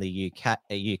polling in the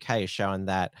UK has shown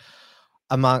that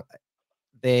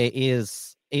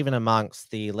even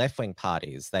amongst the left-wing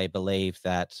parties, they believe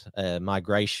that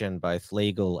migration, both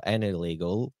legal and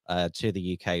illegal, to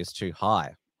the UK is too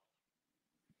high.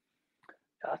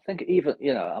 I think even,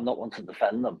 you know, I'm not one to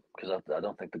defend them, because I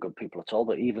don't think they're good people at all,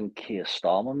 but even Keir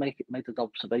Starmer made an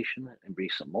observation in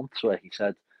recent months where he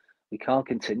said, we can't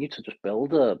continue to just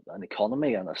build an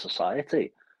economy and a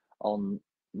society on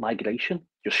migration,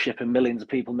 just shipping millions of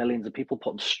people,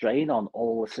 putting strain on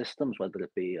all the systems, whether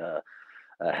it be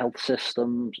health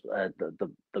systems,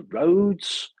 the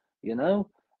roads, you know,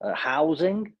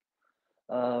 housing.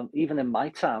 Even in my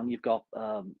town, you've got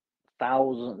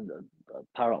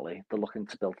apparently they're looking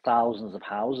to build thousands of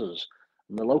houses,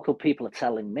 and the local people are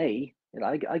telling me,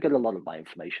 I get a lot of my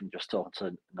information just talking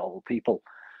to normal people.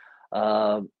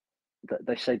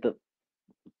 They say that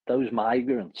those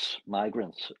migrants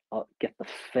get the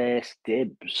first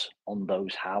dibs on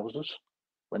those houses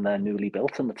when they're newly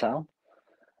built in the town,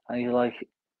 and you're like,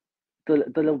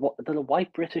 they're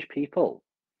white British people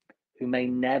who may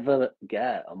never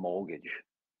get a mortgage.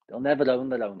 They'll never own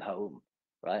their own home,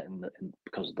 right? And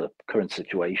because of the current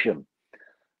situation.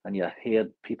 And yeah, here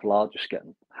people are just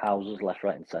getting houses left,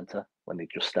 right, and centre when they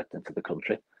just stepped into the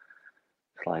country.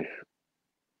 It's like,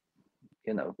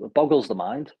 it boggles the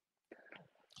mind.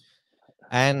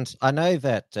 And I know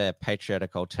that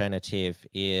Patriotic Alternative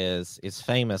is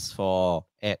famous for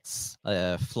its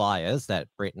flyers that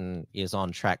Britain is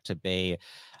on track to be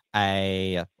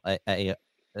a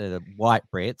white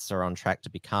Brits are on track to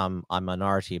become a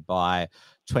minority by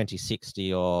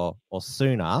 2060 or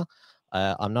sooner.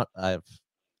 I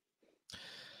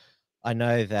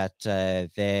know that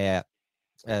there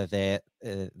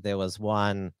was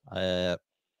one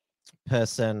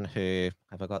person who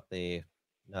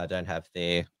I don't have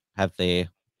the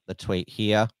tweet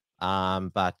here.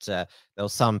 But there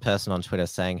was some person on Twitter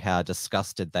saying how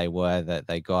disgusted they were that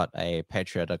they got a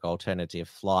Patriotic Alternative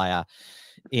flyer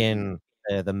in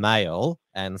the mail,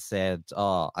 and said,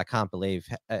 "Oh, I can't believe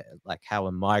how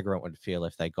a migrant would feel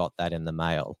if they got that in the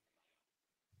mail."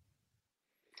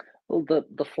 Well,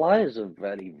 the flyers are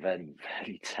very, very,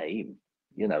 very tame.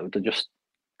 They're just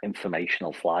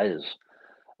informational flyers,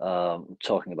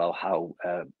 talking about how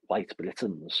white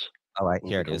Britons. Oh, right,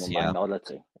 here it is. Yeah.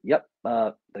 Minority. Yep.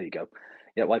 There you go.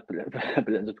 Yeah, white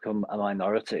Britons have become a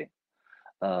minority.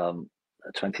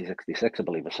 2066, I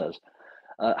believe it says.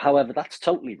 However, that's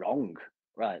totally wrong,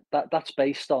 right? That's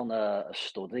based on a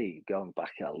study going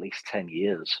back at least 10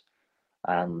 years,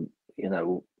 and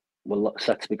we're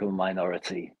set to become a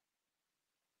minority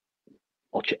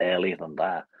much earlier than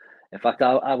that. In fact,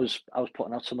 I was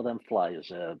putting out some of them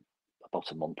flyers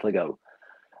about a month ago,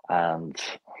 and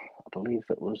I believe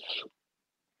it was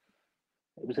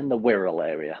in the Wirral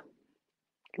area.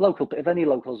 If any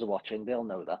locals are watching, they'll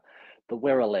know that the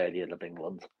Wirral area of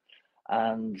England.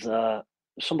 And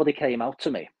somebody came out to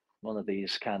me, one of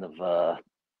these kind of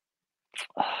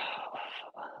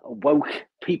woke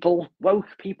people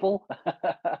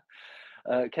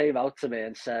came out to me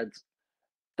and said,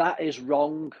 "That is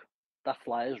wrong. That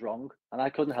flyer is wrong." And I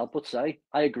couldn't help but say,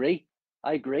 I agree.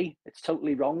 It's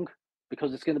totally wrong,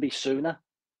 because it's going to be sooner.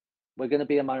 We're going to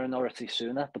be a minority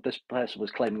sooner. But this person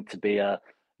was claiming to be an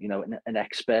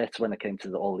expert when it came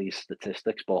to all these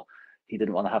statistics, but he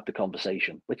didn't want to have the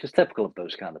conversation, which is typical of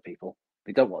those kind of people.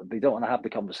 They don't want to have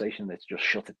the conversation. It's just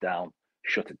shut it down.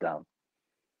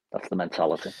 That's the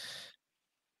mentality.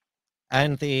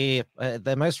 And the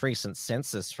most recent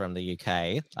census from the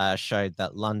UK showed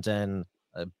that London,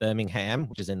 Birmingham,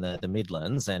 which is in the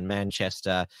Midlands, and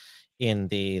Manchester in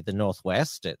the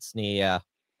northwest, it's near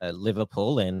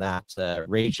Liverpool in that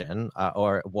region,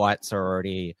 or whites are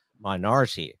already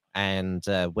minority. And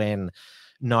when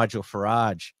Nigel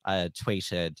Farage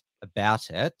tweeted about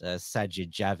it,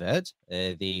 Sajid Javid,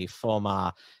 the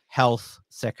former health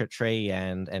secretary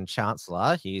and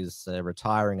chancellor, he's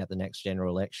retiring at the next general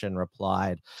election,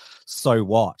 replied, "So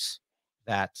what?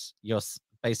 That you're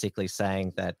basically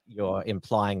saying that you're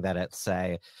implying that it's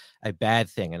a bad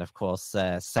thing." And of course,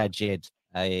 Sajid,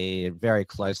 very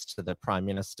close to the Prime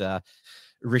Minister,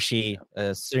 Rishi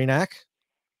Sunak.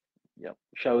 Yep,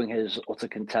 showing his utter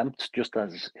contempt just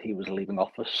as he was leaving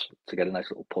office to get a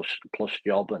nice little plush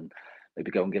job and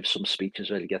maybe go and give some speeches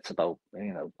where he gets about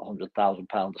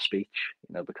 £100,000 a speech,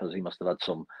 because he must have had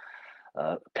some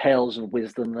pearls and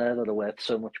wisdom there that are worth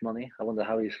so much money. I wonder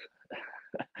how he's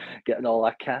getting all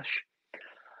that cash.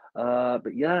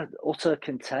 But yeah, utter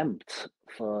contempt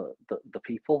for the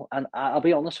people. And I'll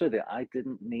be honest with you, I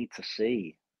didn't need to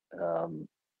see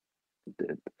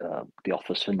the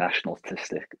Office for National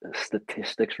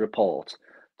Statistics report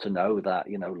to know that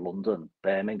London,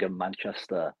 Birmingham,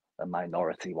 Manchester are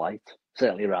minority white,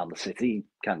 certainly around the city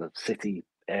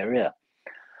area.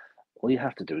 All you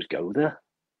have to do is go there.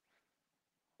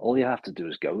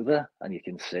 And you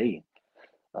can see.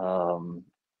 And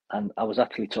I was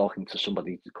actually talking to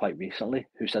somebody quite recently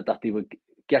who said that they were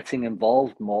getting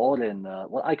involved more in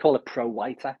what I call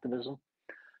pro-white activism.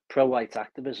 Pro-white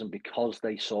activism because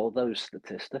they saw those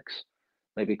statistics,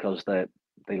 maybe because they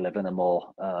live in a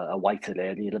more a whiter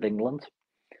area of England.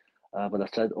 But I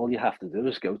said, all you have to do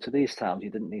is go to these towns. You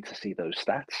didn't need to see those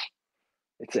stats.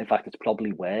 In fact, it's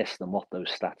probably worse than what those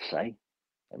stats say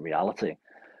in reality.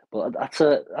 But that's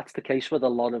the case with a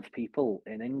lot of people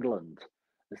in England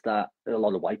is that a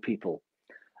lot of white people,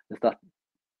 is that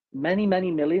many,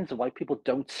 many millions of white people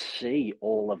don't see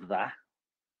all of that.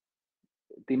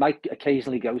 They might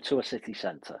occasionally go to a city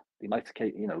centre. They might,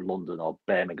 London or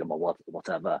Birmingham or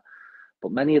whatever,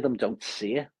 but many of them don't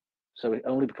see it. So it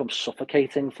only becomes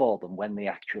suffocating for them when they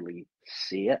actually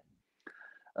see it.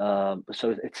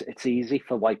 So it's easy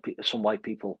for some white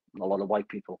people, a lot of white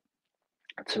people,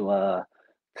 to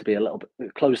be a little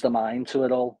bit close their mind to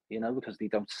it all, because they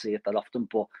don't see it that often.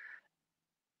 But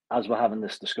as we're having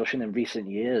this discussion in recent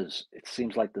years, it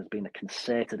seems like there's been a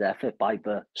concerted effort by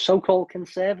the so-called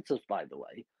conservatives, by the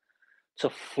way, to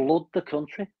flood the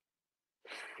country,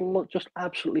 just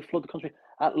absolutely flood the country.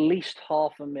 At least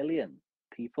 500,000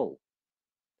 people,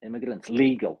 immigrants,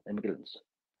 legal immigrants,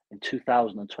 in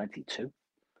 2022.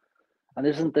 And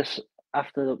isn't this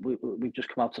after we've just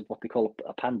come out of what they call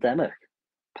a pandemic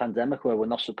where we're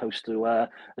not supposed to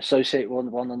associate with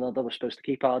one another, we're supposed to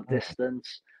keep our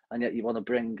distance, and yet you want to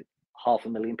bring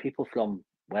 500,000 people from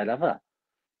wherever?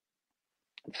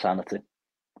 Insanity.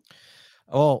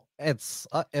 Well, it's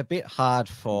a bit hard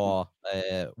for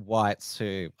whites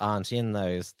who aren't in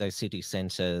those city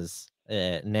centres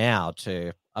now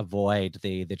to avoid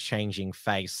the changing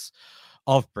face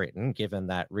of Britain, given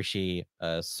that Rishi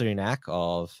Sunak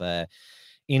of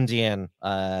Indian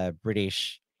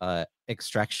British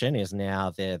extraction is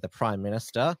now the Prime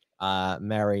Minister,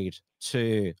 married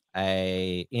to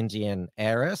a Indian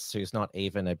heiress who's not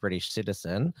even a British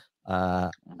citizen,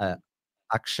 Akshay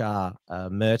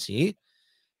Murthy.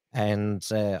 And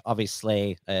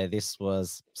obviously this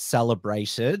was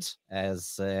celebrated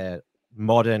as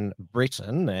modern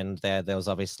Britain, and there was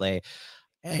obviously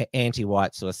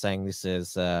anti-whites who are saying this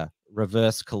is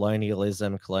reverse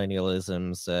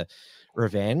colonialism's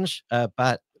revenge.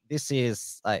 But this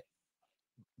is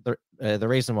the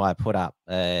reason why I put up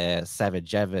Savage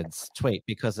Javid's tweet,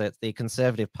 because it's the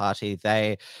Conservative Party.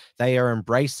 They are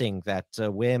embracing that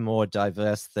we're more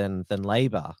diverse than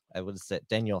Labor. It was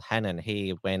Daniel Hannan.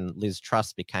 When Liz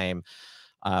Truss became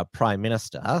Prime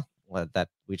Minister,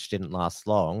 which didn't last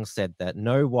long, said that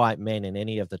no white men in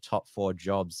any of the top 4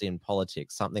 jobs in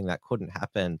politics, something that couldn't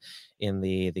happen in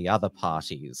the other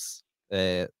parties.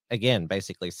 Again,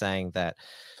 basically saying that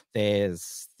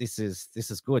this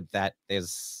is good, that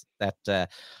there's that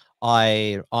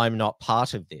I'm not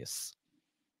part of this.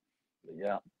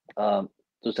 Yeah.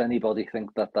 Does anybody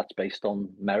think that that's based on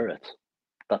merit?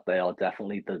 That they are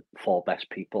definitely the 4 best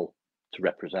people to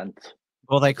represent?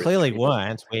 Well, they clearly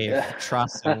weren't, with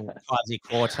Truss and Kwasi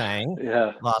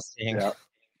Kwarteng lasting. Yeah.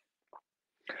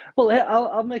 Well,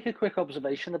 I'll make a quick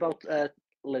observation about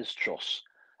Liz Truss,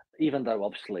 even though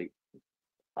obviously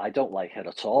I don't like her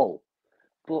at all.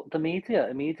 But the media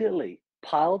immediately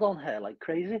piled on her like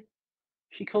crazy.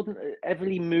 She couldn't,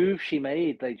 every move she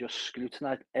made, they just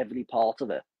scrutinized every part of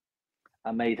it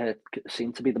and made her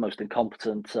seem to be the most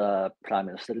incompetent Prime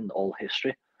Minister in all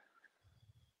history.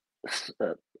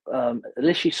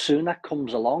 Rishi Sunak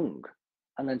comes along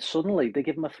and then suddenly they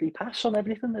give him a free pass on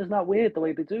everything. Isn't that weird the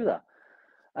way they do that?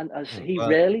 And has he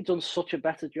rarely done such a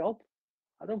better job?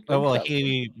 I don't think so.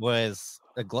 He was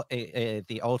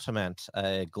the ultimate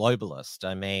globalist.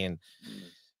 I mean,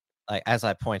 like, as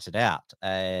I pointed out,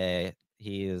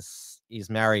 he's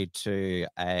married to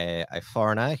a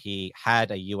foreigner. He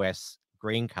had a US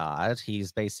green card.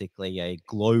 He's basically a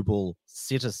global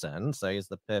citizen, so he's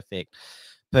the perfect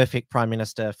prime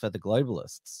minister for the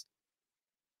globalists.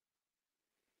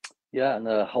 Yeah, and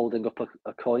holding up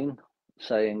a coin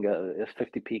saying a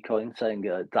 50p coin saying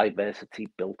diversity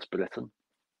built Britain,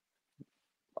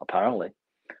 apparently.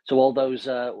 So all those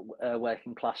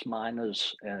working class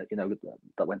miners,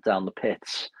 that went down the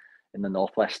pits in the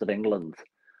northwest of England,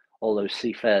 all those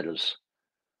seafarers,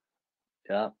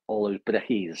 all those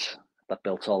brickies that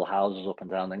built all the houses up and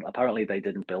down England. Apparently they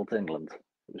didn't build England.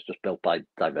 It was just built by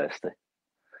diversity.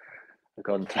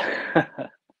 According to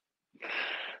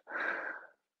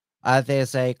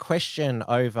there's a question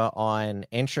over on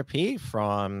Entropy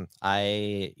from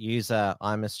a user,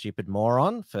 I'm a Stupid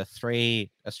Moron, for $3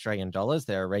 Australian.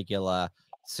 They're a regular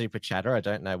super chatter. I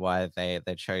don't know why they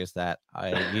chose that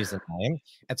username.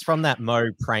 It's from that Mo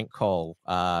prank call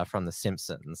from The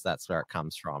Simpsons. That's where it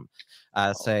comes from.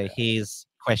 So his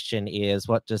question is,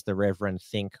 what does the Reverend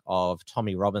think of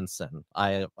Tommy Robinson?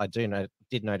 I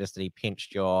did notice that he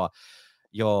pinched your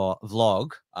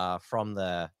vlog from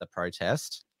the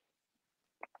protest.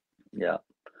 Yeah.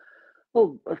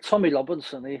 Well, Tommy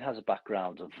Robinson, he has a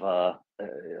background of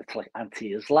it's like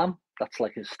anti-Islam. That's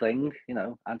like his thing,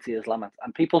 anti-Islam.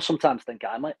 And people sometimes think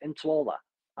I'm into all that.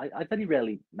 I very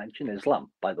rarely mention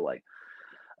Islam, by the way.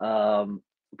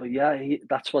 But yeah,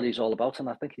 that's what he's all about. And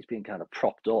I think he's been kind of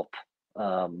propped up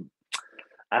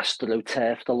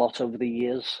astroturfed a lot over the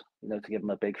years, to give him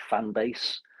a big fan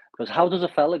base. Because how does a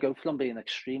fella go from being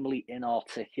extremely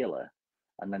inarticulate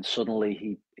and then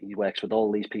suddenly he works with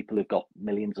all these people who've got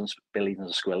millions and billions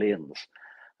and squillions,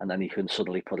 and then he can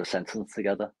suddenly put a sentence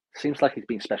together? Seems like he's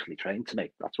been specially trained to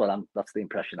me. That's the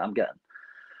impression I'm getting.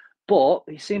 But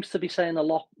he seems to be saying a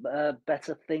lot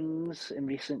better things in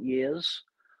recent years,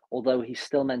 although he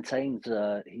still maintains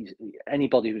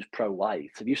anybody who's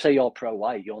pro-white. If you say you're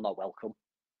pro-white, you're not welcome.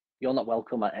 You're not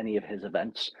welcome at any of his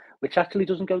events, which actually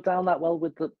doesn't go down that well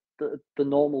with the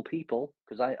normal people,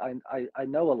 because I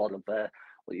know a lot of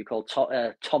what you call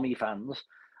Tommy fans,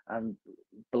 and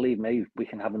believe me, we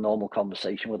can have a normal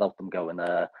conversation without them going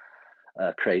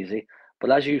crazy.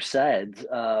 But as you said,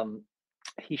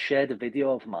 he shared a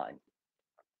video of mine,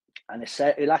 and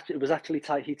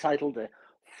he titled it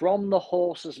 "From the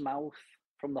Horse's Mouth,"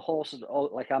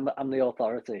 like I'm the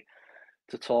authority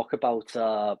to talk about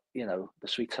the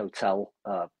Sweet Hotel.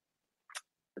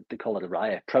 They call it a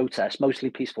riot protest, mostly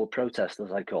peaceful protest,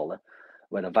 as I call it,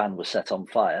 when a van was set on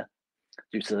fire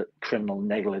due to the criminal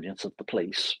negligence of the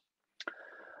police.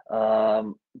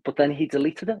 But then he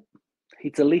deleted it. He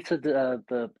deleted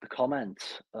the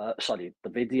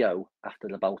video after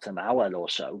about an hour or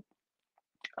so.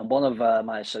 And one of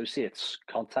my associates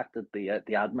contacted the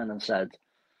admin and said,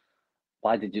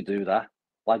 "Why did you do that?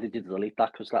 Why did you delete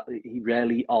that?" Because he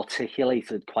really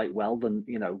articulated quite well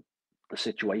the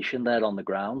situation there on the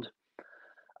ground.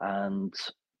 And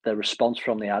the response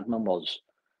from the admin was,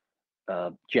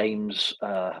 "James,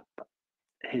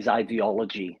 his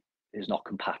ideology is not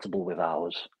compatible with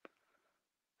ours."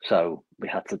 So we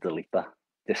had to delete that,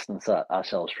 distance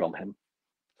ourselves from him.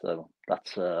 So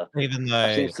that's Even though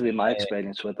that seems to be my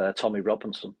experience with Tommy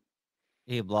Robinson.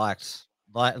 He liked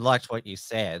what you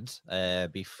said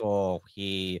before.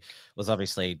 He was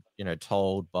obviously,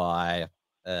 told by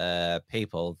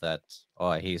people that,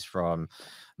 he's from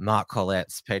Mark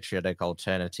Collette's Patriotic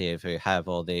Alternative, who have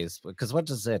all these, because what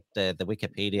does it, the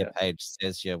Wikipedia page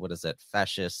says, what is it,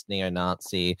 fascist,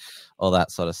 neo-Nazi, all that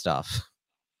sort of stuff.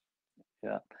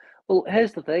 Yeah. Well,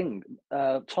 here's the thing.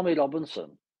 Tommy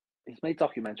Robinson, he's made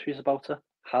documentaries about it,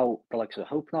 how the likes of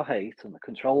Hope Not Hate and the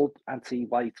controlled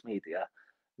anti-white media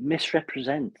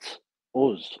misrepresent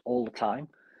us all the time.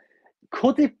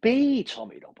 Could it be,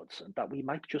 Tommy Robinson, that we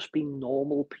might just be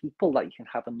normal people that you can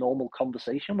have a normal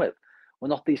conversation with? We're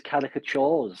not these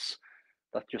caricatures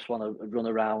that just want to run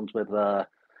around with,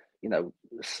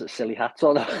 silly hats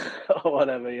on or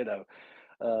whatever,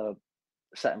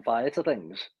 setting fire to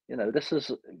things. This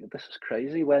is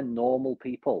crazy. We're normal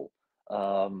people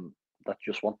that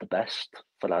just want the best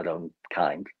for our own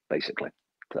kind, basically.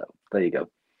 So there you go.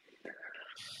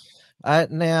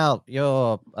 Now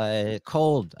you're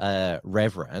called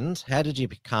Reverend. How did you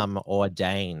become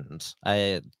ordained?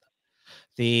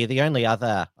 The only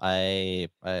other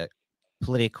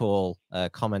political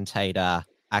commentator,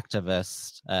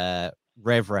 activist,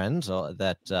 Reverend, or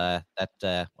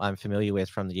that I'm familiar with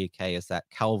from the UK is that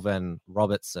Calvin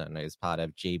Robertson, who's part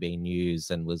of GB News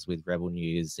and was with Rebel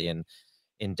News in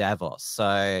Davos.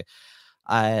 So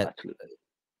I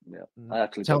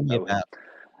actually tell don't me know about. him.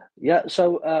 Yeah,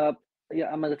 so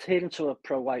I'm adhering to a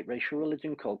pro-white racial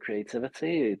religion called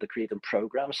Creativity, the Creedom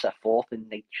program set forth in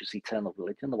Nature's Eternal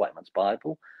Religion, the White Man's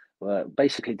Bible,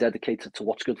 basically dedicated to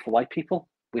what's good for white people.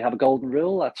 We have a golden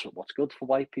rule. That's what's good for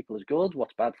white people is good.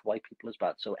 What's bad for white people is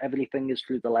bad. So everything is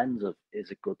through the lens of, is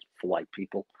it good for white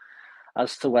people?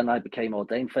 As to when I became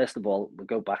ordained, first of all, we'll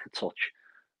go back a touch.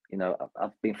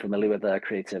 I've been familiar with their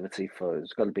Creativity for,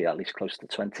 it's got to be at least close to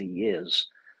 20 years.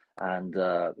 And,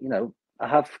 I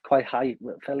have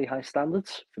fairly high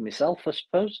standards for myself, I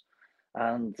suppose.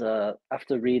 And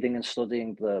after reading and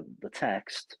studying the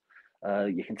text,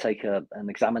 you can take an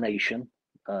examination,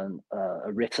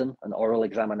 a written and oral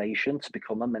examination to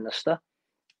become a minister.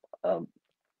 The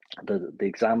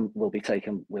exam will be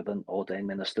taken with an ordained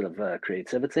minister of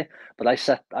Creativity, but I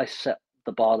set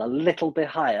the bar a little bit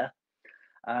higher,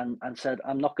 and said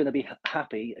I'm not going to be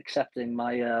happy accepting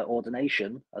my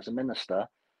ordination as a minister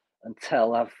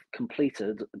until I've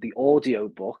completed the audio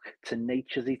book to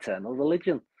Nature's Eternal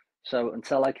Religion. So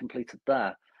until I completed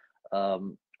that, I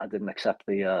didn't accept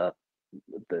the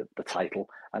title,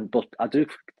 but I do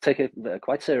take it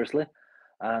quite seriously,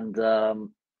 and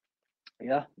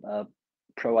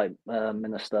pro-white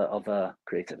minister of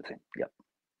Creativity. Yeah.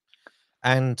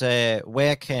 And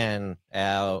where can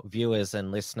our viewers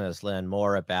and listeners learn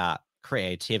more about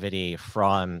Creativity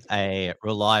from a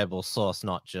reliable source,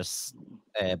 not just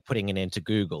putting it into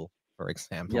Google, for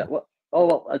example? Yeah,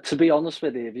 well, to be honest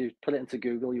with you, if you put it into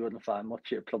Google, you wouldn't find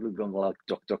much. You'd probably run like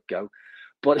DuckDuckGo.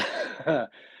 But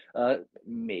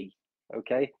Me.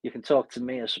 Okay, you can talk to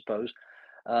me, I suppose.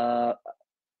 Uh,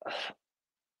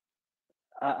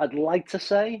 I'd like to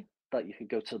say that you could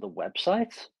go to the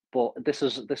website, but this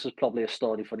is probably a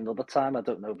story for another time. I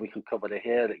don't know if we could cover it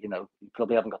here. You know, you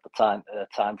probably haven't got the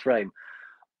time frame,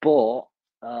 but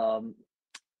um,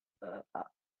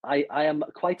 I am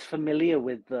quite familiar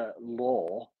with the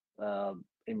law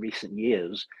in recent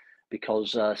years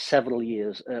because several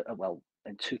years, well,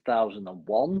 in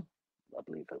 2001, I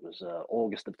believe it was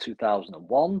August of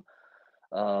 2001.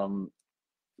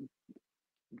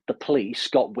 The police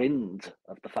got wind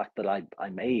of the fact that I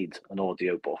made an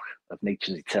audio book of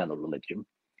Nature's Eternal Religion,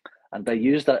 and they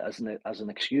used that as an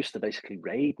excuse to basically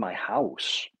raid my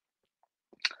house,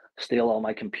 steal all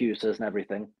my computers and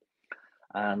everything,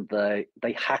 and they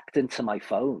hacked into my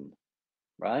phone,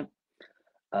 right,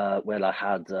 where I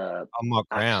had On what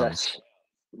grounds?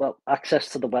 access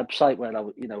to the website where I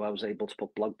was able to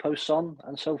put blog posts on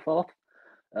and so forth.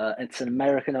 It's an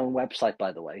American-owned website,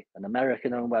 by the way, an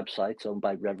American-owned website owned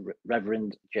by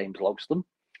Reverend James Logsdon.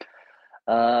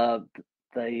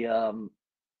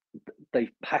 They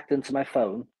hacked into my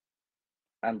phone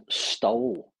and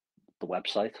stole the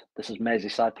website. This is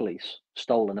Merseyside Police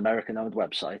stole an American-owned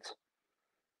website,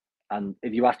 and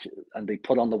if you and they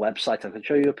put on the website, I can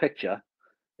show you a picture.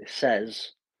 It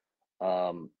says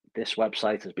this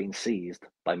website has been seized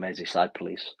by Merseyside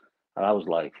Police, and I was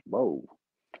like, whoa.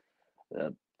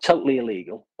 Totally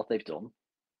illegal what they've done,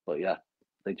 but yeah,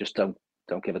 they just don't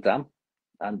give a damn,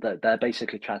 and they're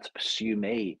basically trying to pursue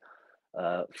me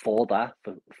for that,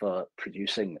 for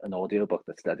producing an audiobook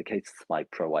that's dedicated to my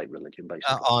pro-white religion,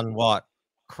 basically. On what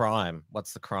crime?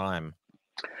 What's the crime?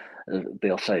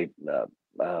 They'll say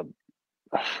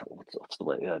what's the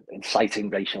way?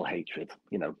 Inciting racial hatred.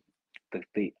 You know,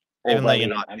 the even though you're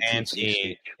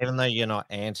not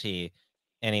anti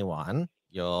anyone,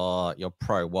 you're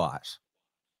pro-white.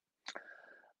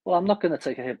 Well, I'm not going to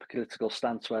take a hypocritical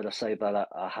stance where I say that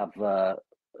I have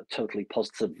totally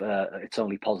positive. It's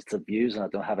only positive views, and I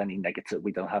don't have any negative.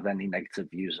 We don't have any negative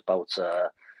views about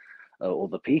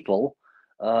other people.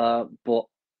 But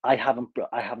I haven't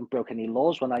broken any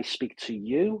laws when I speak to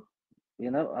you.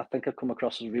 You know, I think I've come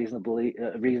across as a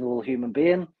reasonable human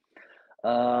being,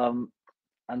 and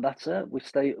that's it. We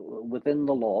stay within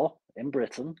the law in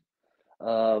Britain.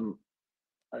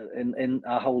 In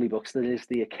our holy books, there is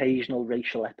the occasional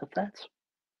racial epithet,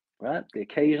 right? The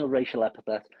occasional racial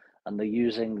epithet, and they're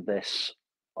using this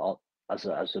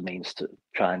as a means to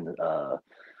try and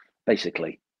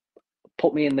basically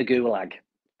put me in the gulag.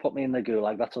 Put me in the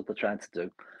gulag. That's what they're trying to do.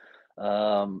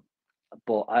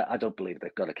 But I don't believe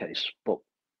they've got a case. But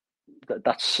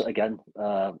that's, again,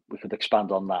 we could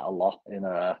expand on that a lot in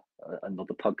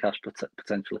another podcast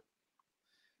potentially.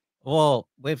 Well,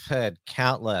 we've heard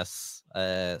countless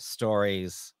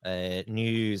stories,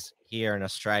 news here in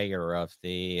Australia of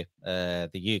the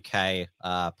UK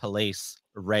police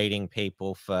raiding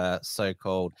people for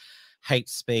so-called hate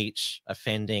speech,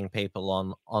 offending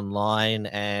people online,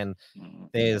 and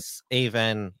there's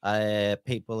even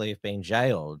people who've been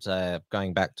jailed.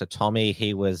 Going back to Tommy,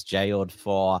 he was jailed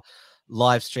for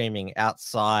live streaming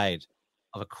outside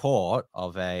of a court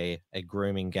of a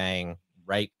grooming gang,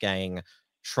 rape gang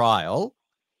trial.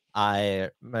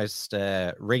 Most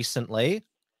recently,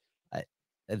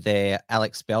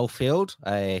 Alex Belfield,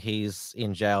 he's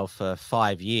in jail for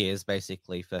 5 years,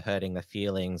 basically for hurting the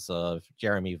feelings of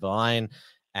Jeremy Vine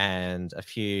and a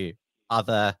few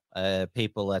other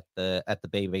people at the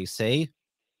BBC.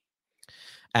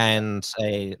 And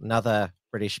another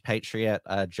British patriot,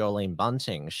 Jolene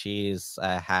Bunting, she's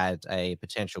had a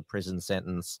potential prison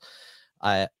sentence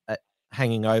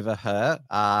hanging over her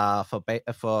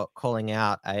for calling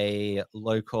out a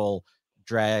local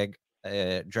drag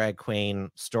queen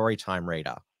storytime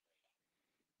reader.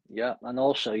 Yeah, and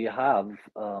also you have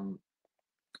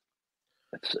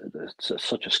it's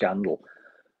such a scandal.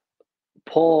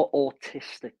 Poor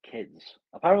autistic kids.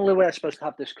 Apparently, we're supposed to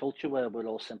have this culture where we're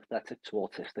all sympathetic to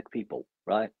autistic people,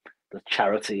 right? The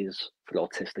charities for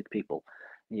autistic people.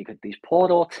 And you get these poor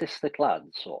autistic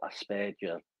lads or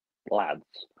Asperger lads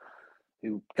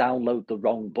who download the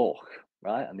wrong book,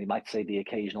 right? And they might say the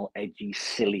occasional edgy,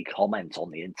 silly comment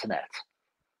on the internet.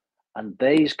 And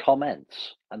these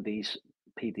comments and these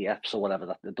PDFs or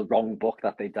whatever, the wrong book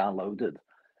that they downloaded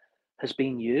has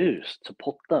been used to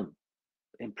put them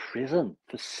in prison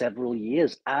for several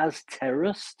years as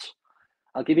terrorists.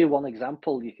 I'll give you one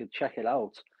example. You could check it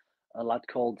out. A lad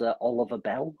called Oliver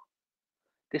Bell.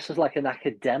 This is like an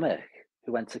academic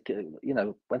who went to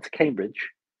Cambridge,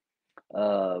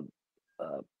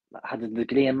 had a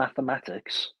degree in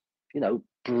mathematics,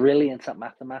 brilliant at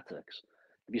mathematics.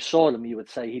 If you saw him, you would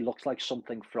say he looks like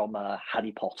something from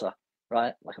Harry Potter,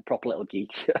 right? Like a proper little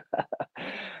geek.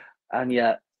 And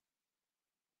yet,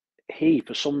 he,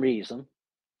 for some reason,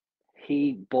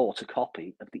 he bought a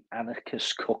copy of the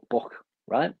Anarchist Cookbook,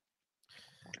 right?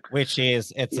 Which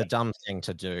is, it's Yeah. a dumb thing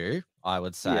to do, I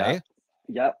would say.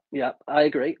 Yeah, I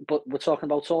agree. But we're talking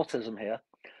about autism here.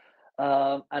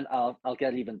 And I'll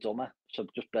get even dumber, so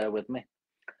just bear with me.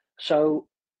 So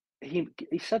he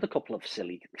said a couple of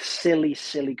silly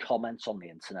comments on the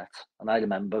internet, and I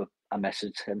remember I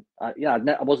messaged him. I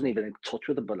wasn't even in touch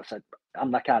with him, but I said,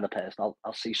 I'm that kind of person.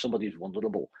 I'll see somebody who's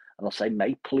vulnerable, and I'll say,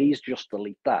 mate, please just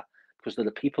delete that, because there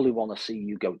are people who want to see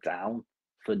you go down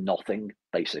for nothing,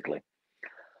 basically.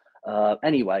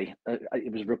 Anyway,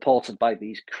 it was reported by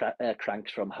these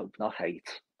cranks from Hope Not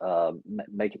Hate,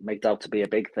 make out to be a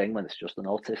big thing when it's just an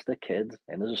autistic kid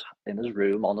in his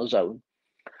room on his own.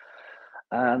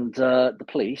 And the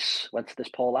police went to this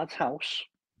poor lad's house.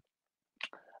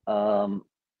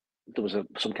 There was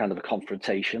some kind of a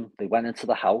confrontation. They went into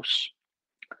the house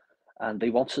and they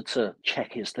wanted to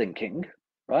check his thinking,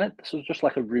 right? This was just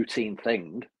like a routine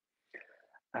thing.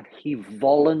 And he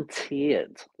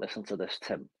volunteered, listen to this,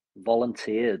 Tim,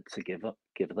 volunteered to give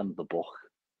them the book.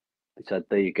 He said,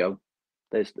 there you go.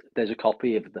 There's a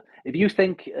copy of if you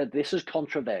think this is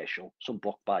controversial, some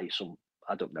book by some,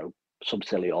 I don't know, some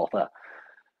silly author,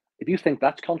 if you think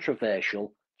that's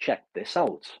controversial, check this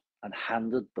out, and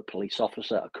handed the police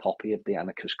officer a copy of the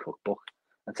Anarchist Cookbook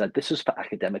and said, this is for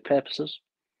academic purposes.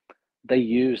 They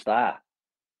used that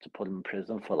to put him in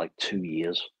prison for like 2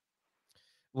 years.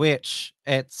 Which,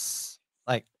 it's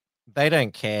like, they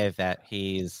don't care that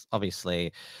he's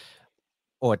obviously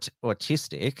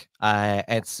autistic.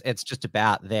 It's just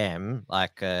about them,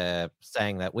 like,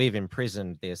 saying that we've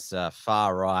imprisoned this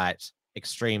far right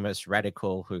extremist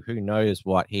radical who knows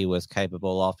what he was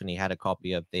capable of, and he had a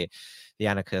copy of the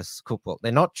Anarchist Cookbook.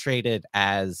 They're not treated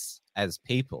as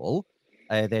people.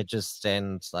 They're just,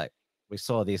 and like, we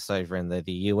saw this over in the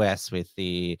US with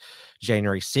the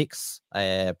January 6th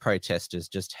protesters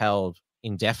just held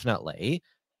indefinitely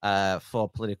for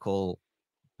political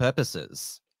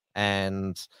purposes.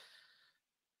 And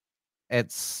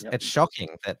it's shocking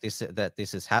that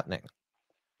this is happening.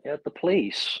 Yeah, the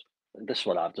police, this is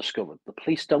what I've discovered, the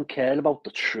police don't care about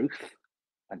the truth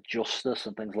and justice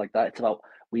and things like that. It's about,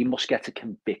 we must get a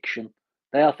conviction.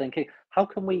 They are thinking, how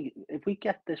can we, if we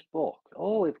get this book,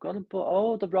 we've got a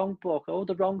book, the wrong book,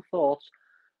 the wrong thoughts,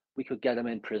 we could get them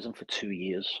in prison for 2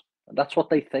 years. And that's what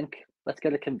they think. Let's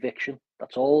get a conviction.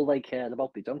 That's all they care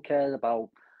about. They don't care about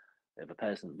if a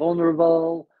person's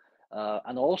vulnerable.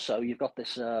 And also, you've got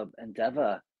this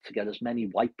endeavor to get as many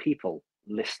white people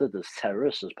listed as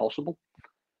terrorists as possible,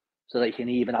 so they can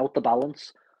even out the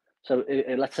balance. So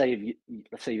let's say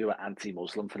you were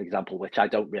anti-Muslim, for example, which I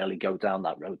don't really go down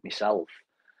that road myself.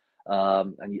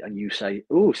 And you say,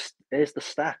 here's the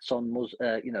stats on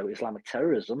Islamic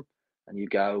terrorism, and you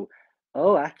go,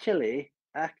 actually,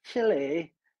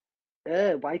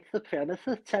 white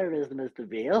supremacist terrorism is the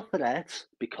real threat,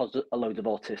 because a load of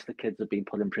autistic kids have been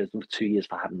put in prison for 2 years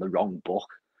for having the wrong book.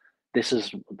 This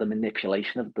is the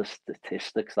manipulation of the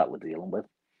statistics that we're dealing with.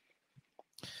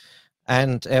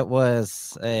 And it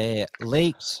was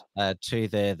leaked to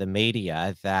the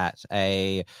media that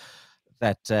a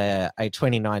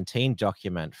 2019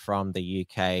 document from the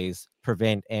UK's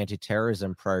Prevent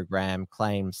Anti-Terrorism program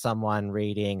claims someone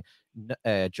reading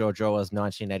George Orwell's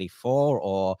 1984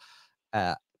 or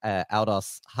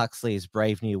Aldous Huxley's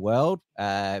Brave New World,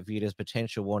 viewed as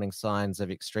potential warning signs of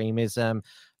extremism.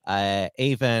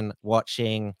 Even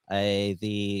watching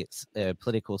the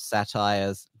political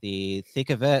satires, The Thick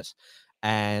of It,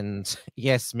 and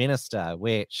Yes Minister,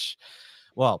 which,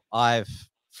 well, I've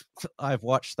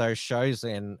watched those shows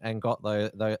and got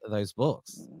those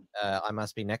books. I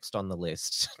must be next on the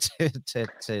list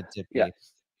to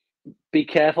Be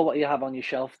careful what you have on your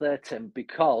shelf there, Tim,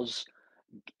 because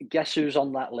guess who's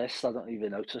on that list? I don't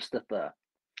even noticed it there.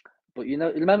 But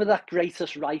remember that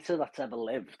greatest writer that's ever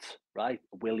lived, right?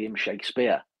 William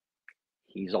Shakespeare.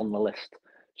 He's on the list.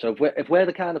 So if we're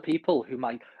the kind of people who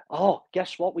might,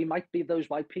 guess what? We might be those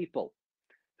white people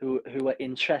who are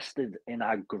interested in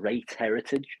our great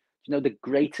heritage. The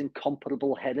great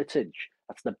incomparable heritage.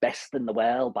 That's the best in the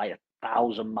world by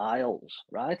 1,000 miles,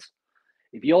 right?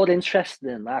 If you're interested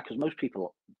in that, because most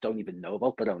people don't even know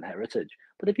about their own heritage,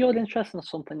 but if you're interested in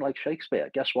something like Shakespeare,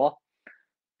 guess what?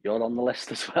 You're on the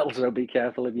list as well, so be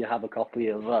careful if you have a copy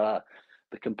of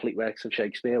the complete works of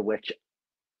Shakespeare, which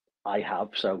I have.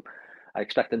 So I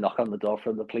expect a knock on the door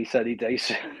from the police any day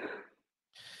soon.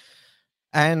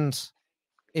 And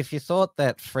if you thought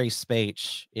that free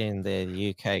speech in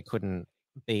the UK couldn't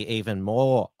be even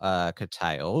more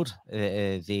curtailed.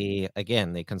 The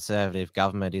Conservative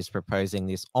government is proposing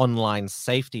this online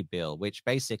safety bill, which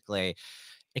basically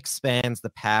expands the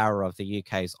power of the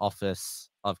UK's Office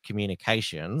of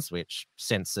Communications, which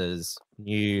censors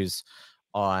news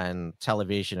on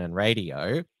television and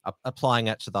radio, applying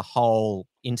it to the whole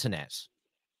internet.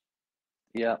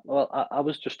 Yeah, well, I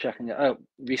was just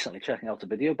recently checking out a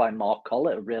video by Mark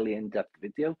Collett, a really in-depth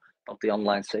video of the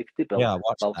online safety bill, Yeah,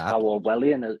 watch about that. how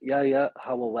Orwellian is. Yeah,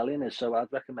 how Orwellian is. So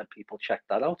I'd recommend people check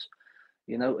that out.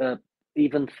 You know,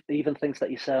 even things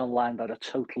that you say online that are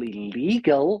totally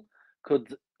legal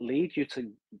could lead you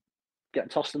to getting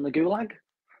tossed in the gulag,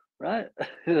 right?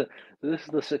 This is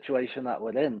the situation that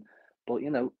we're in. But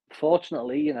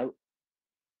fortunately,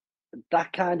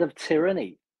 that kind of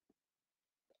tyranny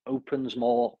opens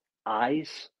more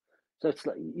eyes. So it's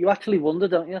like you actually wonder,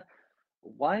 don't you?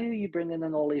 Why are you bringing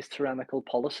in all these tyrannical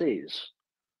policies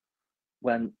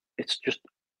when it's just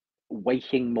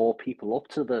waking more people up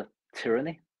to the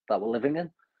tyranny that we're living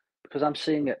in? Because I'm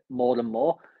seeing it more and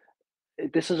more.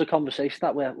 This is a conversation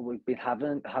that we've been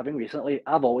having recently.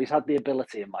 I've always had the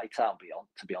ability in my town,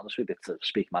 to be honest with you, to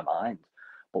speak my mind.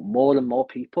 But more and more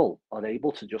people are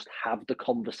able to just have the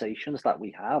conversations that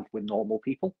we have with normal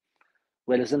people.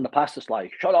 Whereas in the past, it's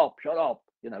like, shut up.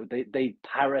 They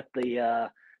parrot the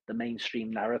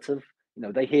mainstream narrative.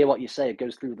 They hear what you say. It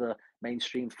goes through the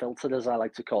mainstream filter, as I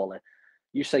like to call it.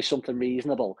 You say something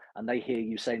reasonable, and they hear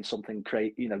you saying something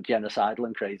genocidal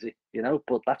and crazy.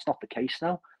 But that's not the case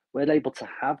now. We're able to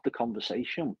have the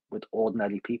conversation with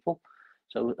ordinary people.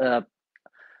 So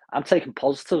I'm taking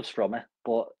positives from it,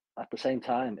 but at the same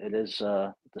time, it is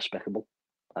despicable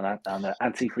and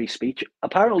anti-free speech.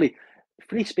 Apparently,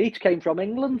 free speech came from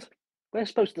England. We're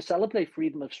supposed to celebrate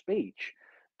freedom of speech.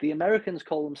 The Americans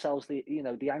call themselves the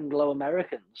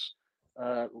Anglo-Americans.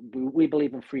 We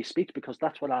believe in free speech because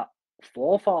that's what our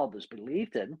forefathers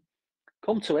believed in.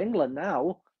 Come to England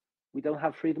now, we don't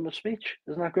have freedom of speech.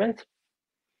 Isn't that great?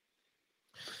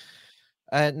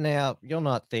 Now, you're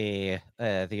not the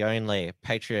only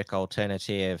Patriotic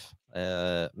Alternative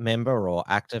member or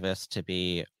activist to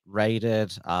be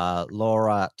raided.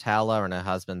 Laura Towler and her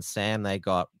husband Sam, they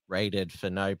got raided for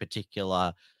no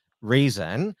particular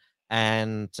reason.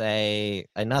 And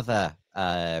another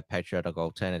Patriotic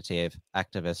Alternative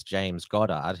activist, James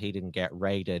Goddard, he didn't get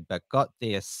raided, but got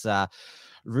this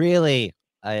really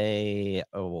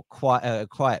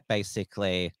quite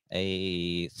basically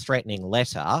a threatening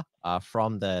letter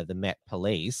from the Met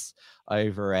Police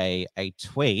over a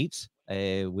tweet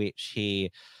which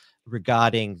he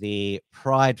regarding the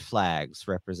pride flags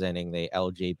representing the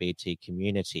LGBT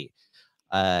community.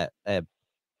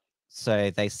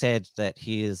 So they said that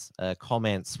his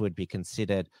comments would be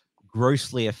considered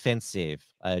grossly offensive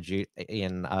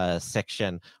in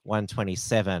Section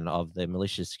 127 of the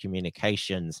Malicious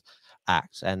Communications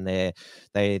Act, and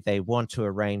they want to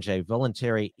arrange a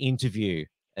voluntary interview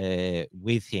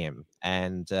with him,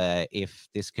 and if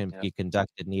this can be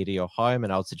conducted near to your home,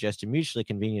 and I would suggest a mutually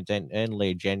convenient date in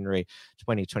early January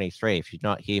 2023. If you do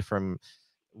not hear from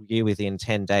you within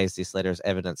 10 days, this letter as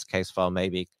evidence case file may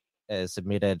be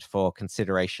submitted for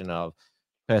consideration of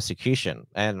persecution.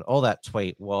 And all that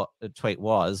tweet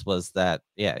was that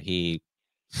he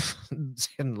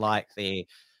didn't like the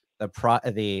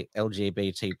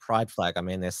LGBT pride flag. I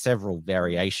mean, there's several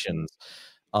variations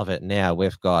of it now.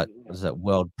 We've got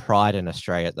World Pride in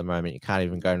Australia at the moment. You can't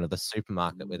even go into the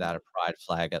supermarket without a pride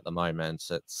flag at the moment.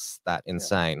 It's that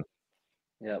insane.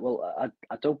 Yeah, well,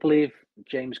 I don't believe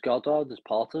James Goddard is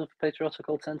part of Patriotic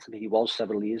Alternative. He was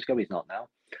several years ago. He's not now.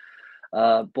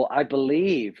 But I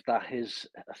believe that his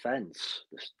offence,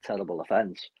 this terrible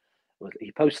offence, was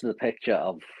he posted a picture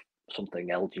of something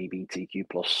LGBTQ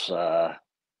plus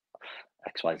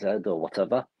XYZ or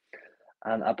whatever,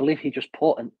 and I believe he just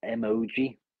put an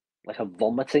emoji, like a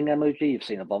vomiting emoji. You've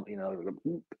seen a vom,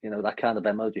 that kind of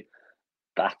emoji.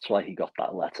 That's why he got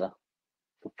that letter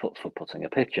for putting a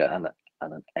picture and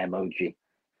an emoji.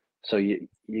 So you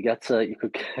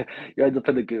end up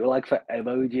in the gulag for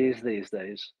emojis these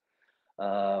days.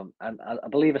 And I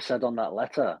believe I said on that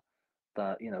letter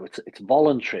that it's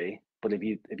voluntary, but if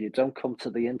you don't come to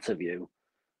the interview,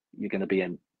 you're going to be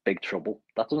in big trouble.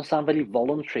 That doesn't sound very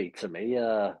voluntary to me,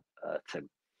 Tim.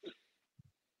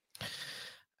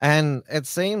 And it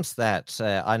seems that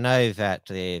I know that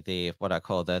the what I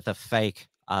call the fake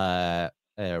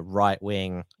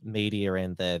right-wing media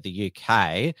in the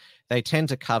UK, they tend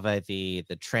to cover the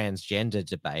transgender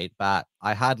debate, but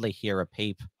I hardly hear a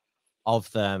peep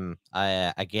of them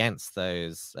against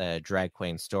those drag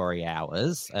queen story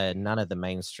hours. None of the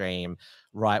mainstream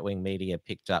right-wing media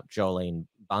picked up Jolene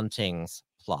Bunting's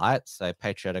plight. So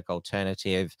Patriotic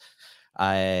Alternative,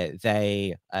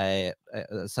 they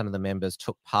some of the members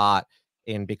took part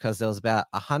in, because there was about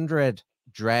 100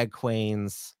 drag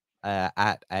queens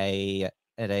at a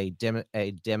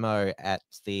demo at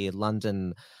the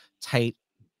London Tate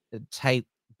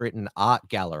Britain Art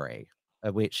Gallery,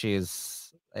 which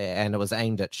is, and it was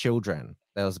aimed at children.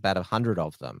 There was about 100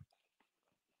 of them,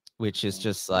 which is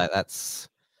just like, that's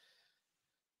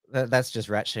just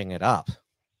ratcheting it up.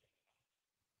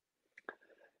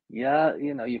 Yeah,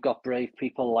 you know, you've got brave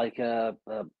people like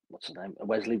what's his name,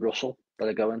 Wesley Russell, that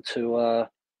are going to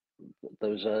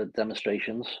those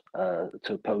demonstrations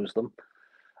to oppose them.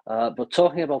 But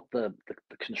talking about the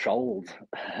controlled,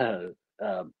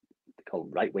 they call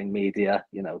right-wing media,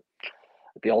 you know,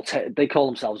 they call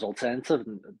themselves alternative,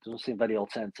 and it doesn't seem very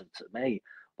alternative to me.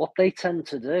 What they tend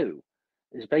to do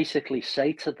is basically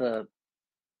say to the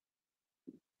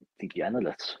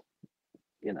degenerates,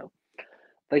 you know,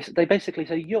 they basically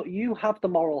say, you have the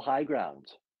moral high ground,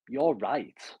 you're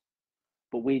right,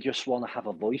 but we just want to have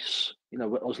a voice. You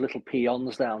know, those little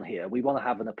peons down here, we want to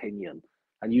have an opinion,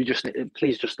 and you just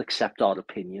please just accept our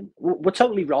opinion. We're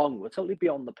totally wrong, we're totally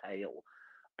beyond the pale,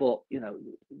 but you know,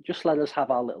 just let us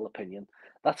have our little opinion.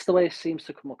 That's the way it seems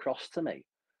to come across to me.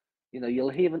 You know,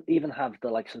 you'll even have the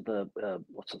likes of the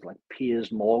like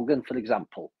Piers Morgan, for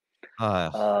example,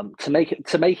 to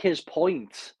make his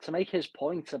point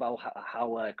about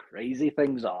how crazy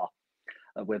things are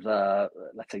with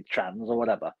let's say trans or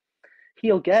whatever.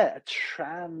 He'll get a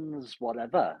trans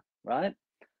whatever, right,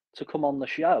 to come on the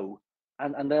show,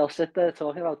 and they'll sit there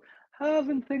talking about,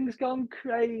 haven't things gone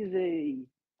crazy?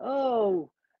 Oh,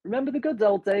 remember the good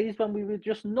old days when we were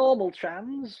just normal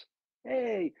trans?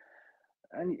 Hey.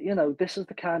 And, you know, this is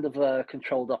the kind of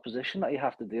controlled opposition that you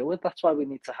have to deal with. That's why we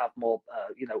need to have more,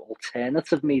 you know,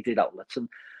 alternative media outlets, and,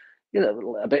 you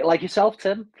know, a bit like yourself,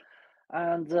 Tim.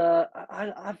 And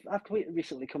I've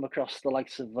recently come across the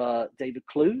likes of David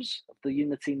Clues of the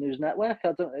Unity News Network.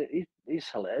 He's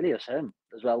hilarious, him,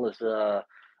 as well as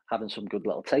having some good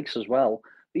little takes as well.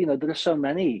 But, you know, there are so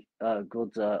many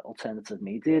good alternative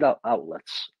media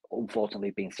outlets,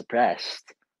 unfortunately, being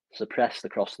suppressed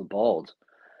across the board.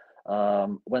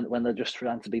 When they're just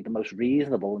trying to be the most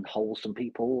reasonable and wholesome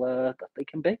people that they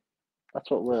can be.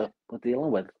 That's what we're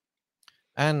dealing with.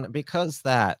 And because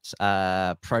that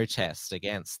protest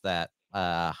against that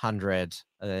 100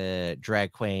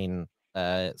 drag queen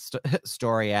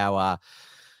story hour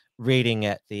reading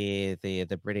at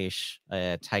the British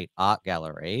Tate Art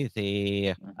Gallery,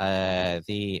 the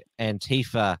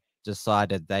Antifa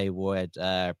decided they would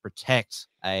protect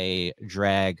a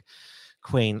drag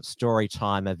queen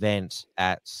storytime event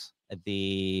at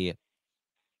the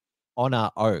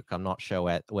Honor Oak. I'm not sure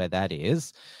where that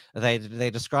is. They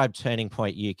described Turning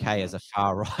Point UK as a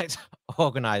far right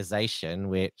organization,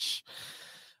 which,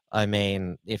 I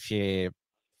mean, if you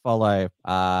follow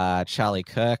Charlie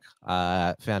Kirk,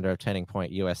 founder of Turning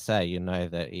Point USA, you know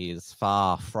that he's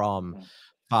far from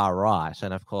far right.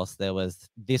 And of course, there was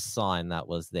this sign that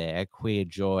was there: Queer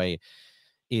Joy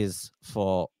is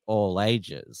for all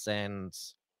ages. And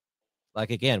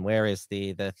like, again, where is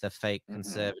the fake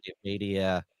conservative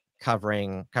media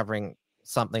covering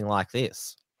something like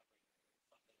this?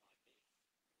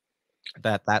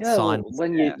 That sign was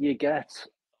when there. you get,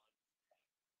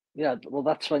 yeah, well,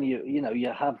 that's when you know,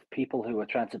 you have people who are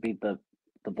trying to be the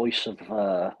voice of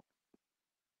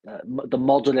the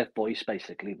moderate voice,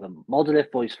 basically the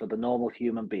moderate voice for the normal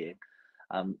human being.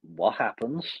 And what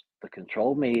happens? The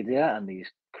controlled media and these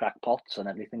crackpots and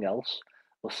everything else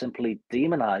will simply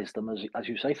demonize them as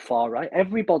you say, far right.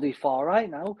 Everybody's far right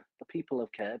now. The people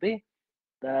of Kirby,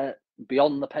 they're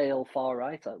beyond the pale far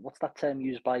right. What's that term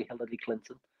used by Hillary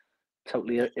Clinton?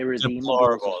 Totally irredeemable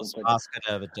or something. Basket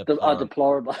of deplorables.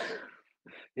 Deplorable.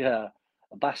 Yeah,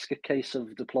 a basket case of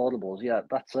deplorables. Yeah,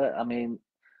 that's it. I mean,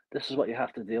 this is what you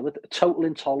have to deal with. Total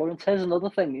intolerance. Here's another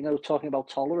thing, you know, talking about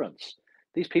tolerance.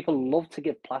 These people love to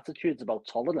give platitudes about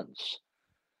tolerance.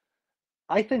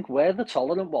 I think we're the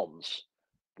tolerant ones.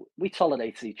 We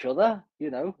tolerate each other,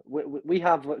 you know. We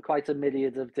have quite a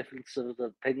myriad of differences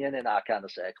of opinion in our kind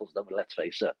of circles, don't we? Let's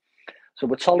face it. So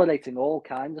we're tolerating all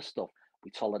kinds of stuff.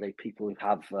 We tolerate people who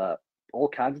have all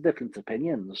kinds of different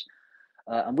opinions.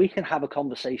 And we can have a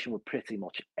conversation with pretty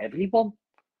much everyone,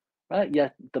 right?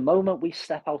 Yet the moment we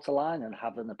step out of line and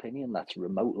have an opinion that's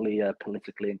remotely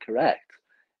politically incorrect,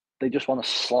 they just want to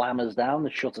slam us down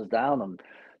and shut us down and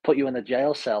put you in a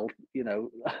jail cell, you know,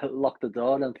 lock the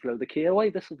door and throw the key away.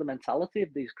 This is the mentality of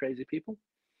these crazy people.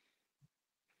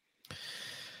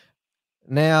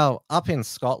 Now, up in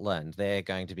Scotland, they're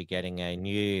going to be getting a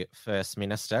new First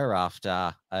Minister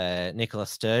after Nicola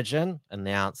Sturgeon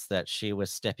announced that she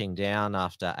was stepping down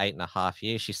after 8.5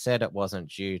 years. She said it wasn't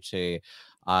due to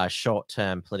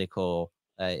short-term political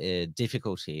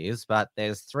difficulties, but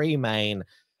there's three main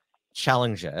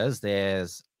challengers.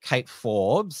 There's Kate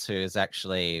Forbes, who is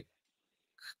actually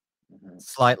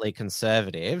slightly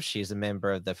conservative. She's a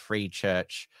member of the Free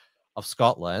Church of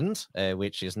Scotland,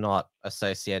 which is not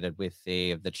associated with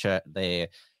the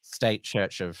state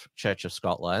Church of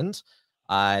Scotland.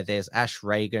 There's Ash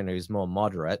Regan, who's more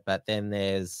moderate, but then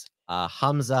there's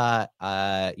Hamza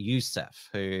Youssef,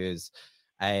 who's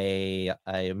a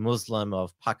Muslim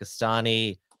of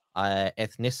Pakistani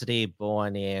ethnicity,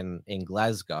 born in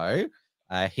Glasgow.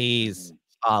 He's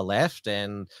far left,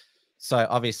 and so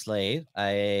obviously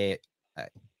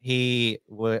he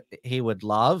would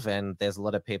love, and there's a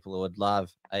lot of people who would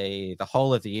love the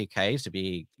whole of the UK to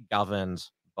be governed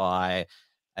by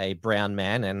a brown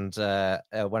man, and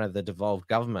one of the devolved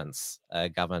governments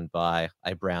governed by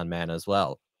a brown man as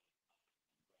well.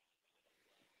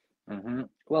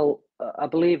 Well, I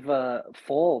believe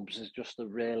Forbes is just a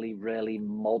really, really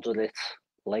moderate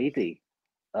lady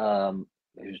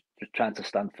who's just trying to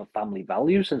stand for family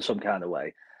values in some kind of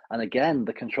way. And again,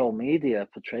 the control media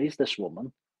portrays this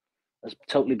woman as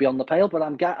totally beyond the pale, but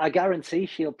I guarantee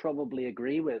she'll probably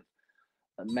agree with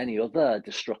many other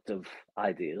destructive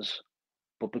ideas.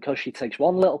 But because she takes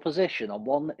one little position on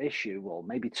one issue, or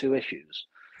maybe two issues,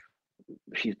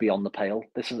 she's beyond the pale.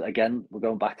 This is, again, we're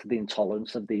going back to the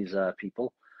intolerance of these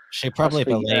people. She probably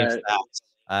believes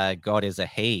that God is a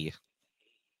he.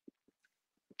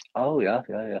 Oh, yeah.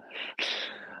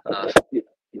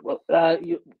 Well,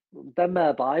 them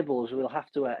Bibles, we'll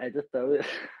have to edit those.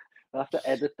 We'll have to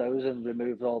edit those and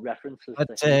remove all references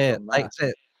but, to he from like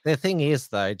that. the thing is,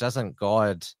 though, doesn't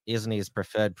God, isn't his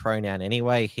preferred pronoun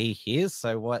anyway? He, his.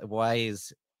 So why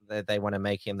is that they want to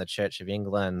make him the Church of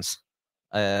England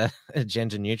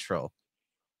gender neutral?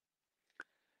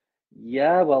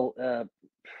 Yeah, well,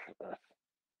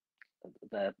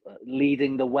 they're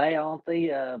leading the way, aren't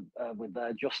they? With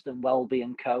Justin Welby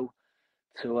and co.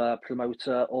 to promote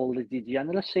all the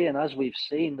degeneracy. And as we've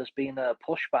seen, there's been a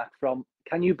pushback from,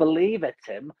 can you believe it,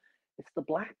 Tim? It's the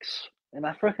blacks in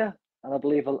Africa. And I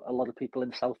believe a lot of people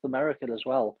in South America as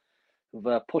well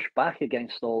who've pushed back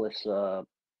against all this,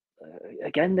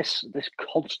 again, this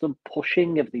constant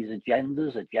pushing of these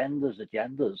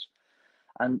agendas.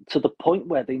 And to the point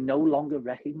where they no longer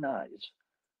recognise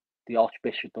the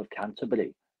Archbishop of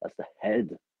Canterbury as the head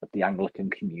of the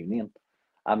Anglican Communion.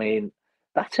 I mean,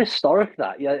 that's historic,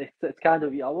 that. Yeah, it's kind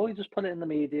of, we just put it in the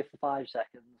media for 5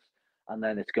 seconds and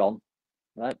then it's gone,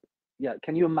 right? Yeah,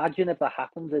 can you imagine if that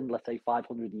happened in, let's say,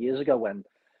 500 years ago when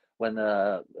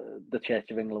the Church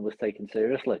of England was taken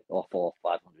seriously, or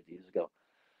 500 years ago?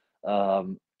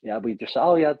 We just,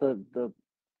 the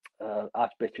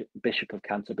Archbishop of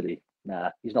Canterbury,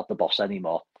 nah, he's not the boss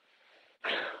anymore.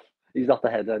 He's not the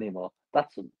head anymore.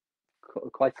 That's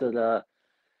quite a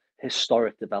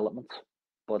historic development,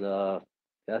 but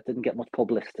it didn't get much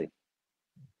publicity.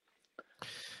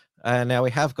 Now we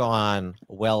have gone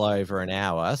well over an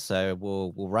hour, so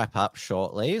we'll wrap up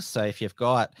shortly. So if you've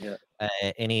got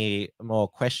any more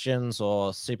questions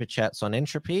or super chats on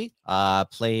Entropy,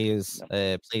 please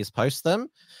post them.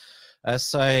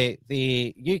 So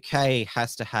the UK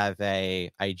has to have a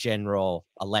general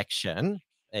election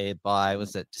by,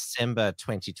 was it December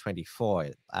 2024?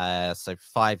 So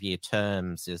 5-year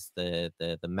terms is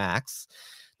the max.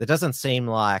 There doesn't seem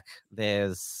like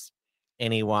there's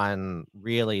anyone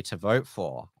really to vote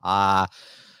for. I'm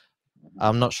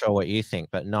not sure what you think,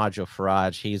 but Nigel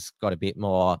Farage, he's got a bit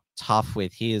more tough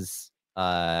with his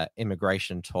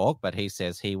immigration talk, but he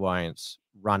says he won't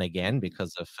run again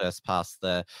because of first past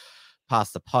the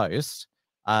post.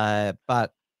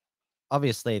 But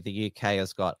obviously the UK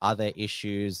has got other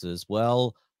issues as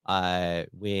well,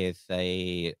 with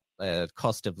the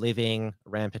cost of living,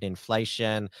 rampant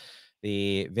inflation,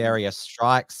 the various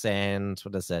strikes, and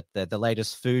what is it? The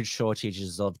latest food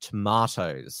shortages of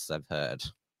tomatoes, I've heard.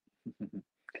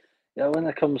 Yeah, when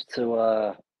it comes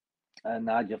to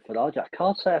Nigel Farage, I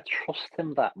can't say I trust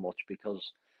him that much,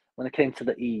 because when it came to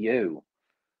the EU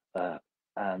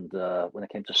and when it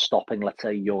came to stopping, let's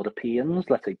say, Europeans,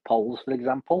 let's say Poles, for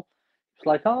example, it's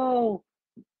like, oh,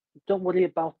 don't worry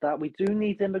about that. We do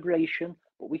need immigration,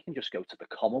 but we can just go to the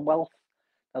Commonwealth.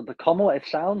 Now, the Commonwealth, it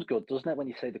sounds good, doesn't it? When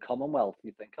you say the Commonwealth,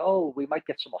 you think, oh, we might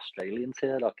get some Australians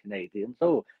here or Canadians.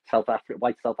 Oh,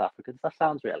 white South Africans. That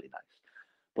sounds really nice.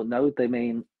 But no, they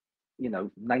mean,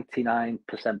 99%,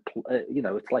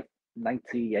 it's like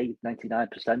 98,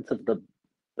 99% of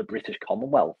the British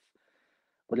Commonwealth.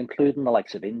 but including the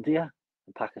likes of India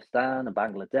and Pakistan and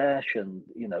Bangladesh and,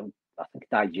 I think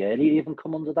Nigeria even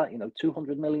come under that,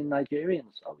 200 million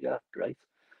Nigerians. Oh, yeah, great.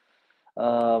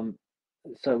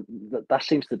 So that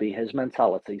seems to be his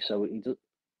mentality. So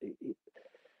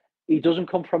he doesn't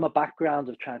come from a background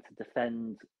of trying to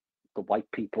defend the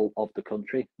white people of the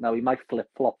country. Now, he might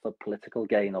flip-flop for political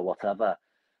gain or whatever,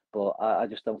 but I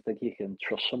just don't think you can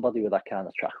trust somebody with that kind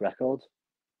of track record.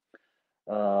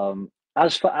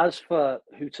 As for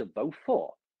who to vote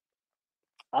for,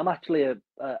 I'm actually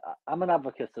I'm an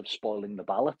advocate of spoiling the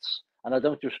ballots, and I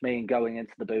don't just mean going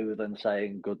into the booth and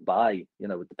saying goodbye,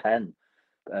 with the pen,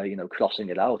 crossing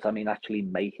it out. I mean actually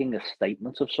making a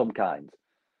statement of some kind.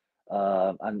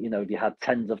 And if you had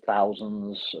tens of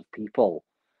thousands of people,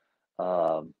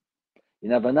 you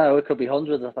never know, it could be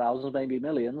hundreds of thousands, maybe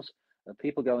millions of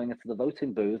people going into the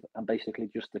voting booth and basically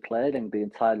just declaring the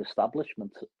entire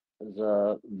establishment as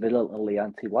virulently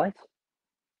anti-white.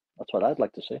 That's what I'd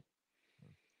like to see.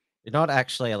 You're not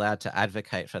actually allowed to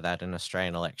advocate for that in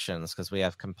Australian elections because we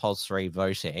have compulsory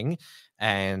voting,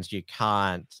 and you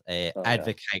can't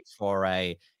advocate for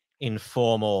a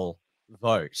informal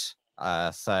vote.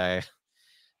 So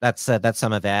that's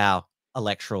some of our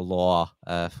electoral law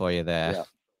for you there.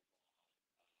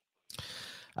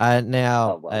 Yeah.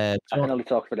 Now, I can only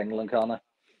talk for England, can't I?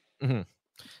 Mm-hmm.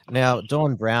 Now,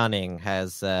 Dawn Browning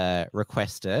has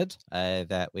requested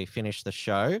that we finish the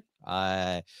show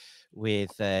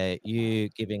with you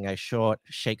giving a short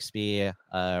Shakespeare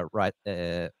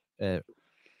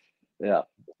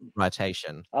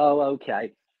citation. Oh,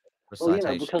 okay. Recitation.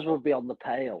 Well, because we're beyond the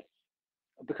pale.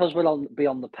 Because we're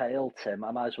beyond the pale, Tim,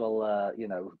 I might as well,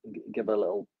 give a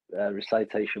little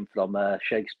recitation from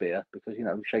Shakespeare, because,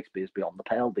 Shakespeare's beyond the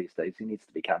pale these days. He needs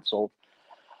to be cancelled.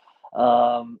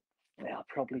 I'll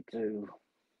probably do...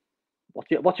 What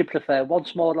do you prefer?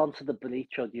 Once more onto the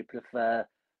breach, or do you prefer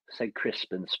St.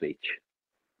 Crispin's speech?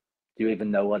 Do you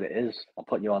even know what it is? I'll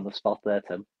put you on the spot there,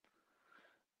 Tim.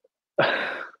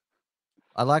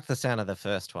 I like the sound of the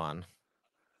first one.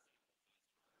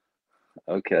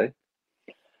 Okay.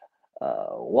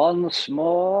 Once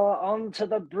more onto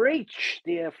the breach,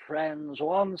 dear friends,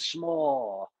 once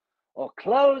more, or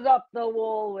close up the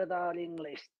wall with our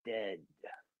English dead.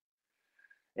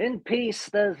 In peace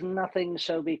there's nothing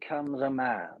so becomes a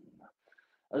man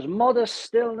as modest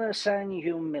stillness and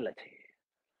humility.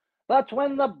 But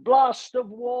when the blast of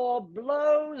war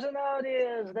blows in our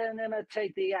ears, then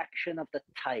imitate the action of the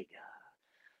tiger.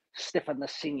 Stiffen the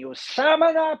sinews,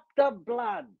 summon up the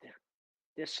blood.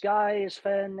 Disguise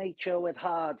fair nature with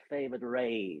hard-favoured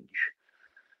rage.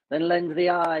 Then lend the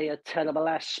eye a terrible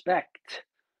aspect.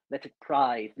 Let it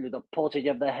pry through the portage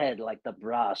of the head like the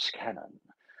brass cannon.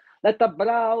 Let the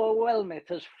brow overwhelm it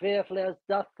as fearfully as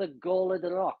doth the gold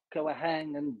rock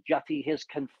o'erhang and jutty his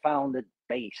confounded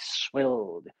base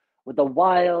swilled with the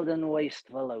wild and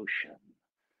wasteful ocean.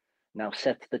 Now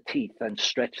set the teeth and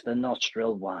stretch the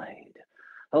nostril wide.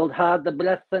 Hold hard the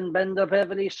breath and bend up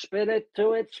every spirit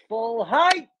to its full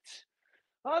height.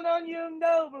 On you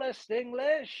noblest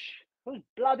English, whose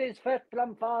blood is fit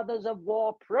from fathers of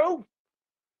war proof.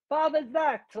 Fathers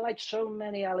that, like so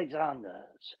many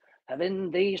Alexanders, have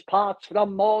in these parts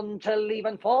from morn till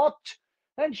even fought,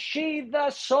 and sheathed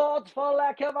their swords for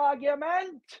lack of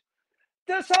argument.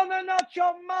 Dishonour not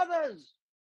your mothers.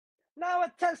 Now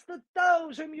attest that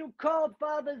those whom you called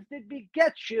fathers did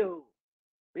beget you.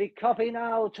 Be copy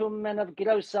now to men of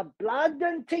grosser blood,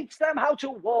 and teach them how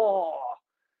to war.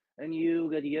 And you,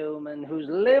 good human, whose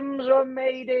limbs were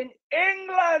made in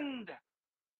England,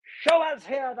 show us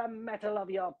here the metal of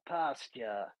your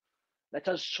pasture. Let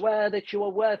us swear that you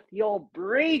are worth your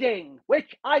breeding,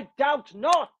 which I doubt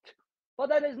not, for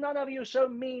there is none of you so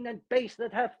mean and base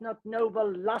that hath not noble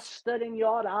lustre in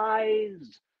your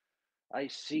eyes. I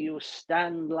see you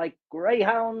stand like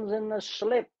greyhounds in the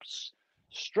slips,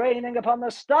 straining upon the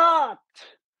start.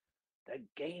 The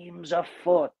game's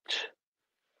afoot.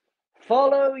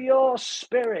 Follow your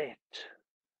spirit,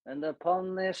 and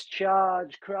upon this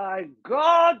charge cry,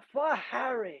 God for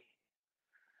Harry,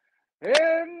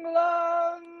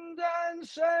 England and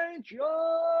St. George.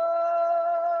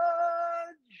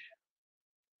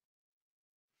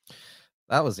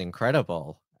 That was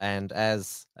incredible. And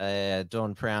as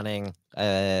Dawn Browning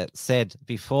said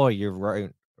before, you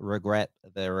won't regret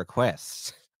the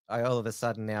request. I all of a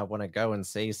sudden now want to go and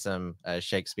see some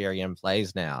Shakespearean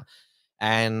plays now.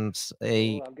 And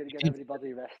I'm going to get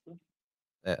everybody arrested.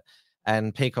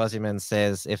 And P. Cosiman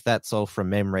says, if that's all from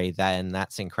memory, then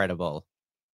that's incredible.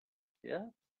 Yeah.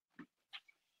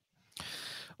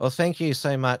 Well, thank you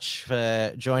so much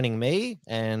for joining me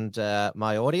and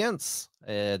my audience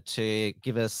to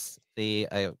give us the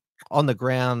on the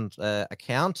ground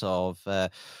account of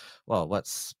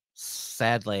what's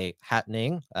sadly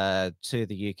happening to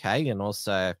the UK, and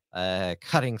also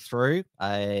cutting through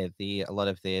a lot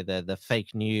of the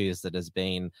fake news that has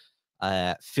been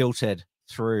filtered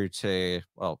through to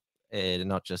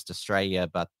not just Australia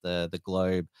but the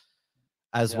globe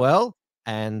as well.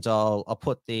 And I'll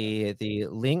put the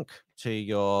link to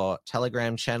your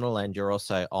Telegram channel, and you're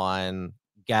also on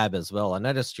Gab as well. I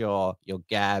noticed your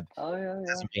Gab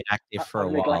hasn't been active for a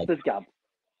while. Neglected Gab.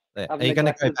 Are you going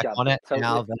to go back Gab, on it totally.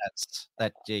 now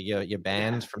that you're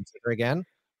banned from Twitter again?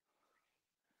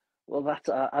 Well, that's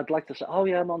I'd like to say,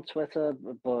 I'm on Twitter,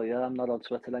 but I'm not on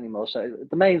Twitter anymore. So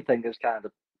the main thing is kind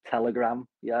of Telegram.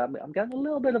 Yeah, I'm getting a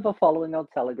little bit of a following on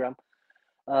Telegram.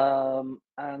 I'll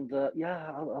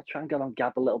try and get on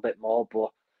Gab a little bit more,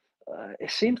 but it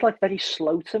seems like very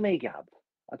slow to me, Gab.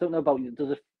 I don't know about you.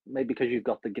 Does it maybe because you've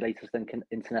got the greatest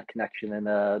internet connection in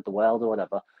the world or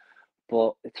whatever?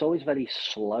 But it's always very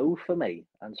slow for me,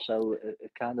 and so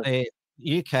it kind of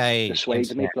UK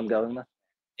dissuades me from going there.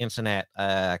 Internet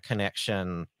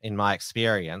connection, in my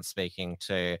experience, speaking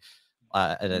to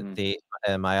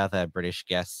my other British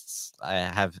guests,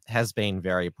 has been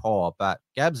very poor. But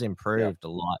Gab's improved a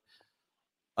lot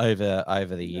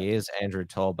over the years. Andrew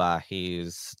Tolbar,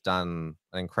 he's done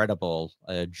an incredible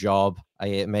job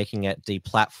making it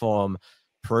deplatform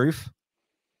proof.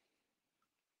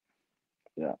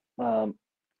 They're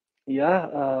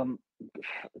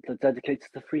dedicated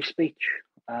to free speech,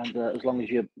 and as long as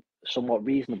you're somewhat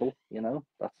reasonable,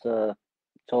 that's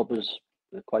Torbar's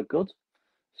quite good.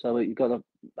 So you got to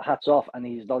hats off, and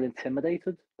he's not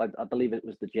intimidated. I believe it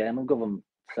was the German government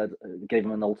gave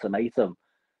him an ultimatum: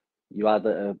 you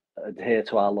either adhere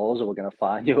to our laws, or we're going to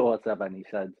fine you, or whatever. And he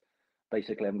said,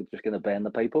 basically, I'm just going to burn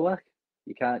the paperwork.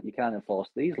 You can't enforce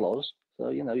these laws, so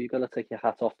you've got to take your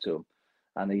hat off to him.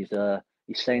 And he's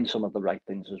saying some of the right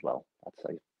things as well, I'd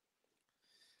say.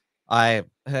 I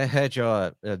heard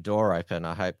your door open.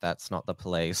 I hope that's not the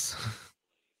police.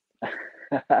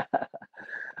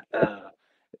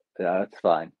 Yeah, it's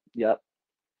fine. Yep.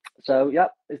 So,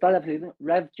 is that everything?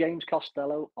 Rev James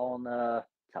Costello on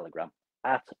Telegram,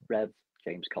 at Rev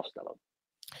James Costello.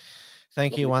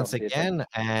 Thank you once again,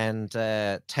 and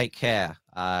take care.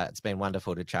 It's been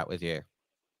wonderful to chat with you.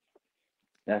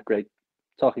 Yeah, great.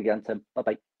 Talk again, Tim.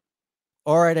 Bye-bye.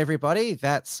 All right, everybody,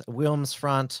 that's Wilms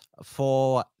Front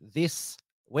for this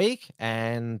week.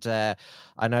 And I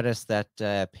noticed that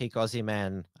Peak Aussie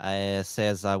Man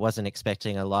says I wasn't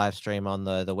expecting a live stream on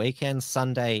the weekend.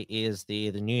 Sunday is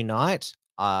the new night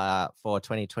for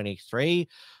 2023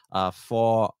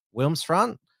 for Wilms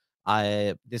Front.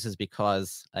 This is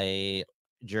because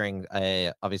during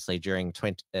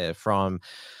from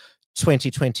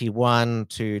 2021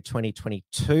 to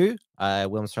 2022,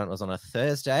 Wilms Front was on a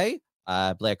Thursday.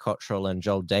 Blair Cottrell and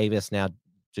Joel Davis now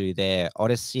do their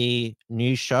Odyssey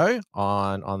news show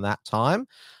on that time.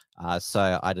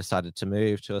 So I decided to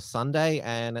move to a Sunday,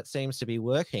 and it seems to be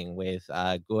working with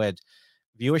good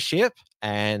viewership.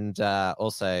 And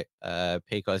also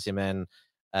Peak Ozyman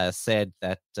said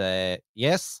that,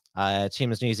 yes,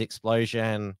 Tim's News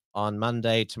Explosion on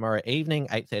Monday, tomorrow evening,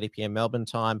 8:30 p.m. Melbourne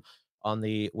time on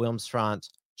the Wilms Front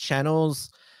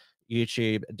channels,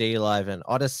 YouTube, DLive and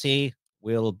Odyssey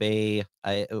will be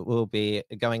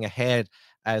going ahead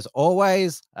as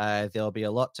always. There'll be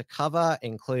a lot to cover,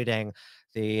 including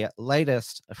the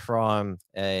latest from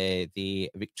the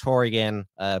Victorian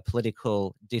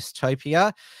political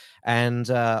dystopia, and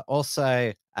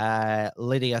also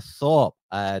Lydia Thorpe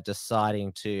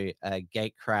deciding to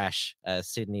gate crash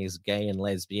Sydney's gay and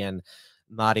lesbian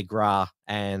Mardi Gras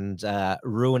and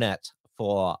ruin it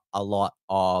for a lot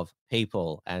of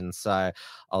people. And so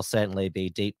I'll certainly be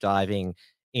deep diving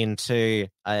into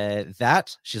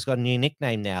that. She's got a new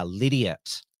nickname now,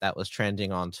 Lydiot. That was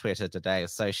trending on Twitter today.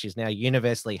 So she's now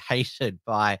universally hated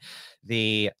by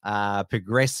the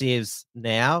progressives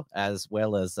now, as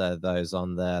well as those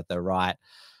on the right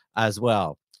as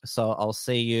well. So I'll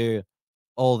see you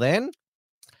all then.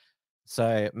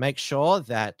 So make sure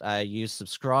that you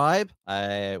subscribe,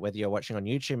 whether you're watching on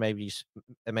YouTube, maybe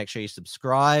make sure you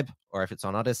subscribe, or if it's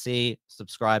on Odyssey,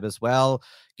 subscribe as well.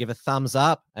 Give a thumbs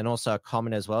up and also a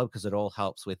comment as well, because it all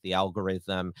helps with the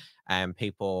algorithm and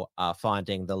people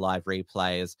finding the live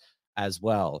replays as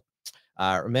well.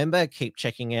 Remember, keep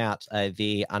checking out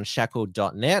the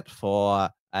unshackled.net for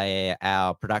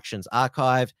our productions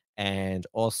archive, and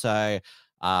also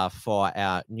for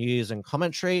our news and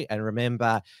commentary. And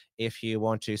remember, if you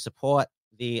want to support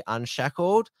the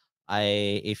Unshackled,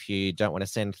 if you don't want to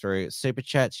send through super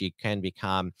chats, you can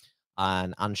become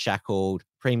an Unshackled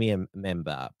premium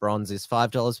member. Bronze is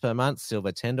 $5 per month,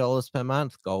 silver $10 per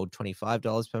month, gold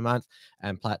 $25 per month,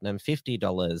 and platinum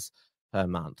 $50 per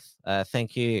month.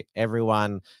 Thank you,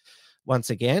 everyone.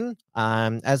 Once again,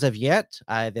 as of yet,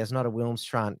 there's not a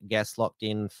Wilmsfront guest locked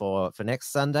in for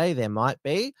next Sunday. There might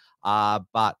be,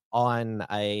 but in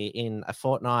a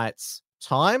fortnight's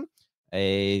time,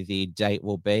 the date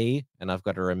will be, and I've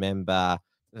got to remember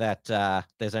that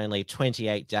there's only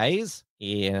 28 days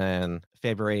in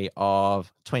February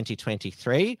of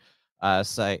 2023.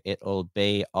 So it'll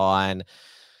be on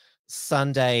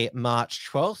Sunday, March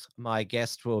 12th. My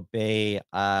guest will be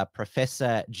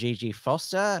Professor Gigi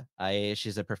Foster.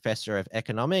 She's a professor of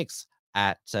economics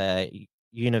at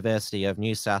University of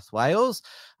New South Wales.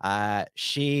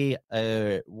 She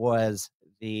was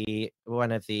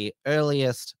one of the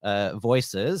earliest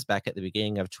voices back at the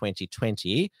beginning of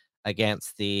 2020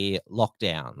 against the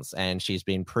lockdowns, and she's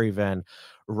been proven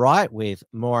right with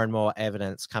more and more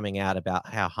evidence coming out about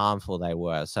how harmful they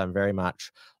were. So I'm very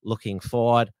much looking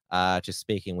forward to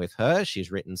speaking with her.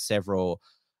 She's written several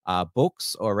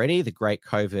books already, The Great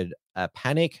COVID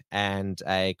Panic and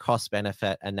a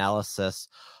cost-benefit analysis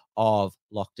of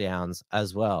lockdowns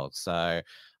as well. So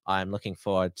I'm looking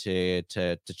forward to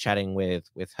chatting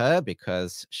with her,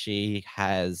 because she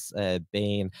has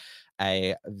been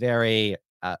a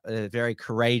very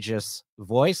courageous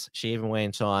voice. She even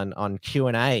went on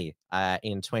Q&A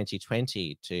in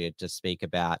 2020 to speak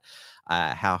about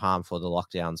how harmful the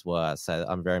lockdowns were. So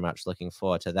I'm very much looking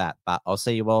forward to that. But I'll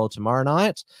see you all tomorrow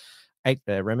night.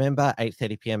 Remember,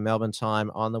 8:30 p.m. Melbourne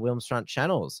time on the Wilmsfront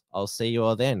channels. I'll see you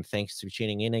all then. Thanks for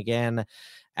tuning in again.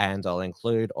 And I'll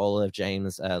include all of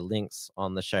James' links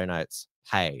on the show notes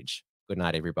page. Good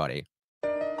night, everybody.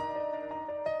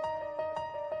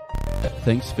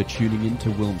 Thanks for tuning in to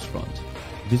Wilmsfront.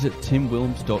 Visit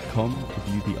timwilms.com to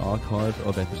view the archive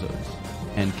of episodes.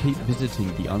 And keep visiting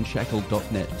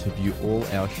theunshackled.net to view all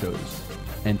our shows.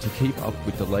 And to keep up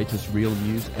with the latest real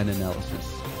news and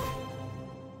analysis.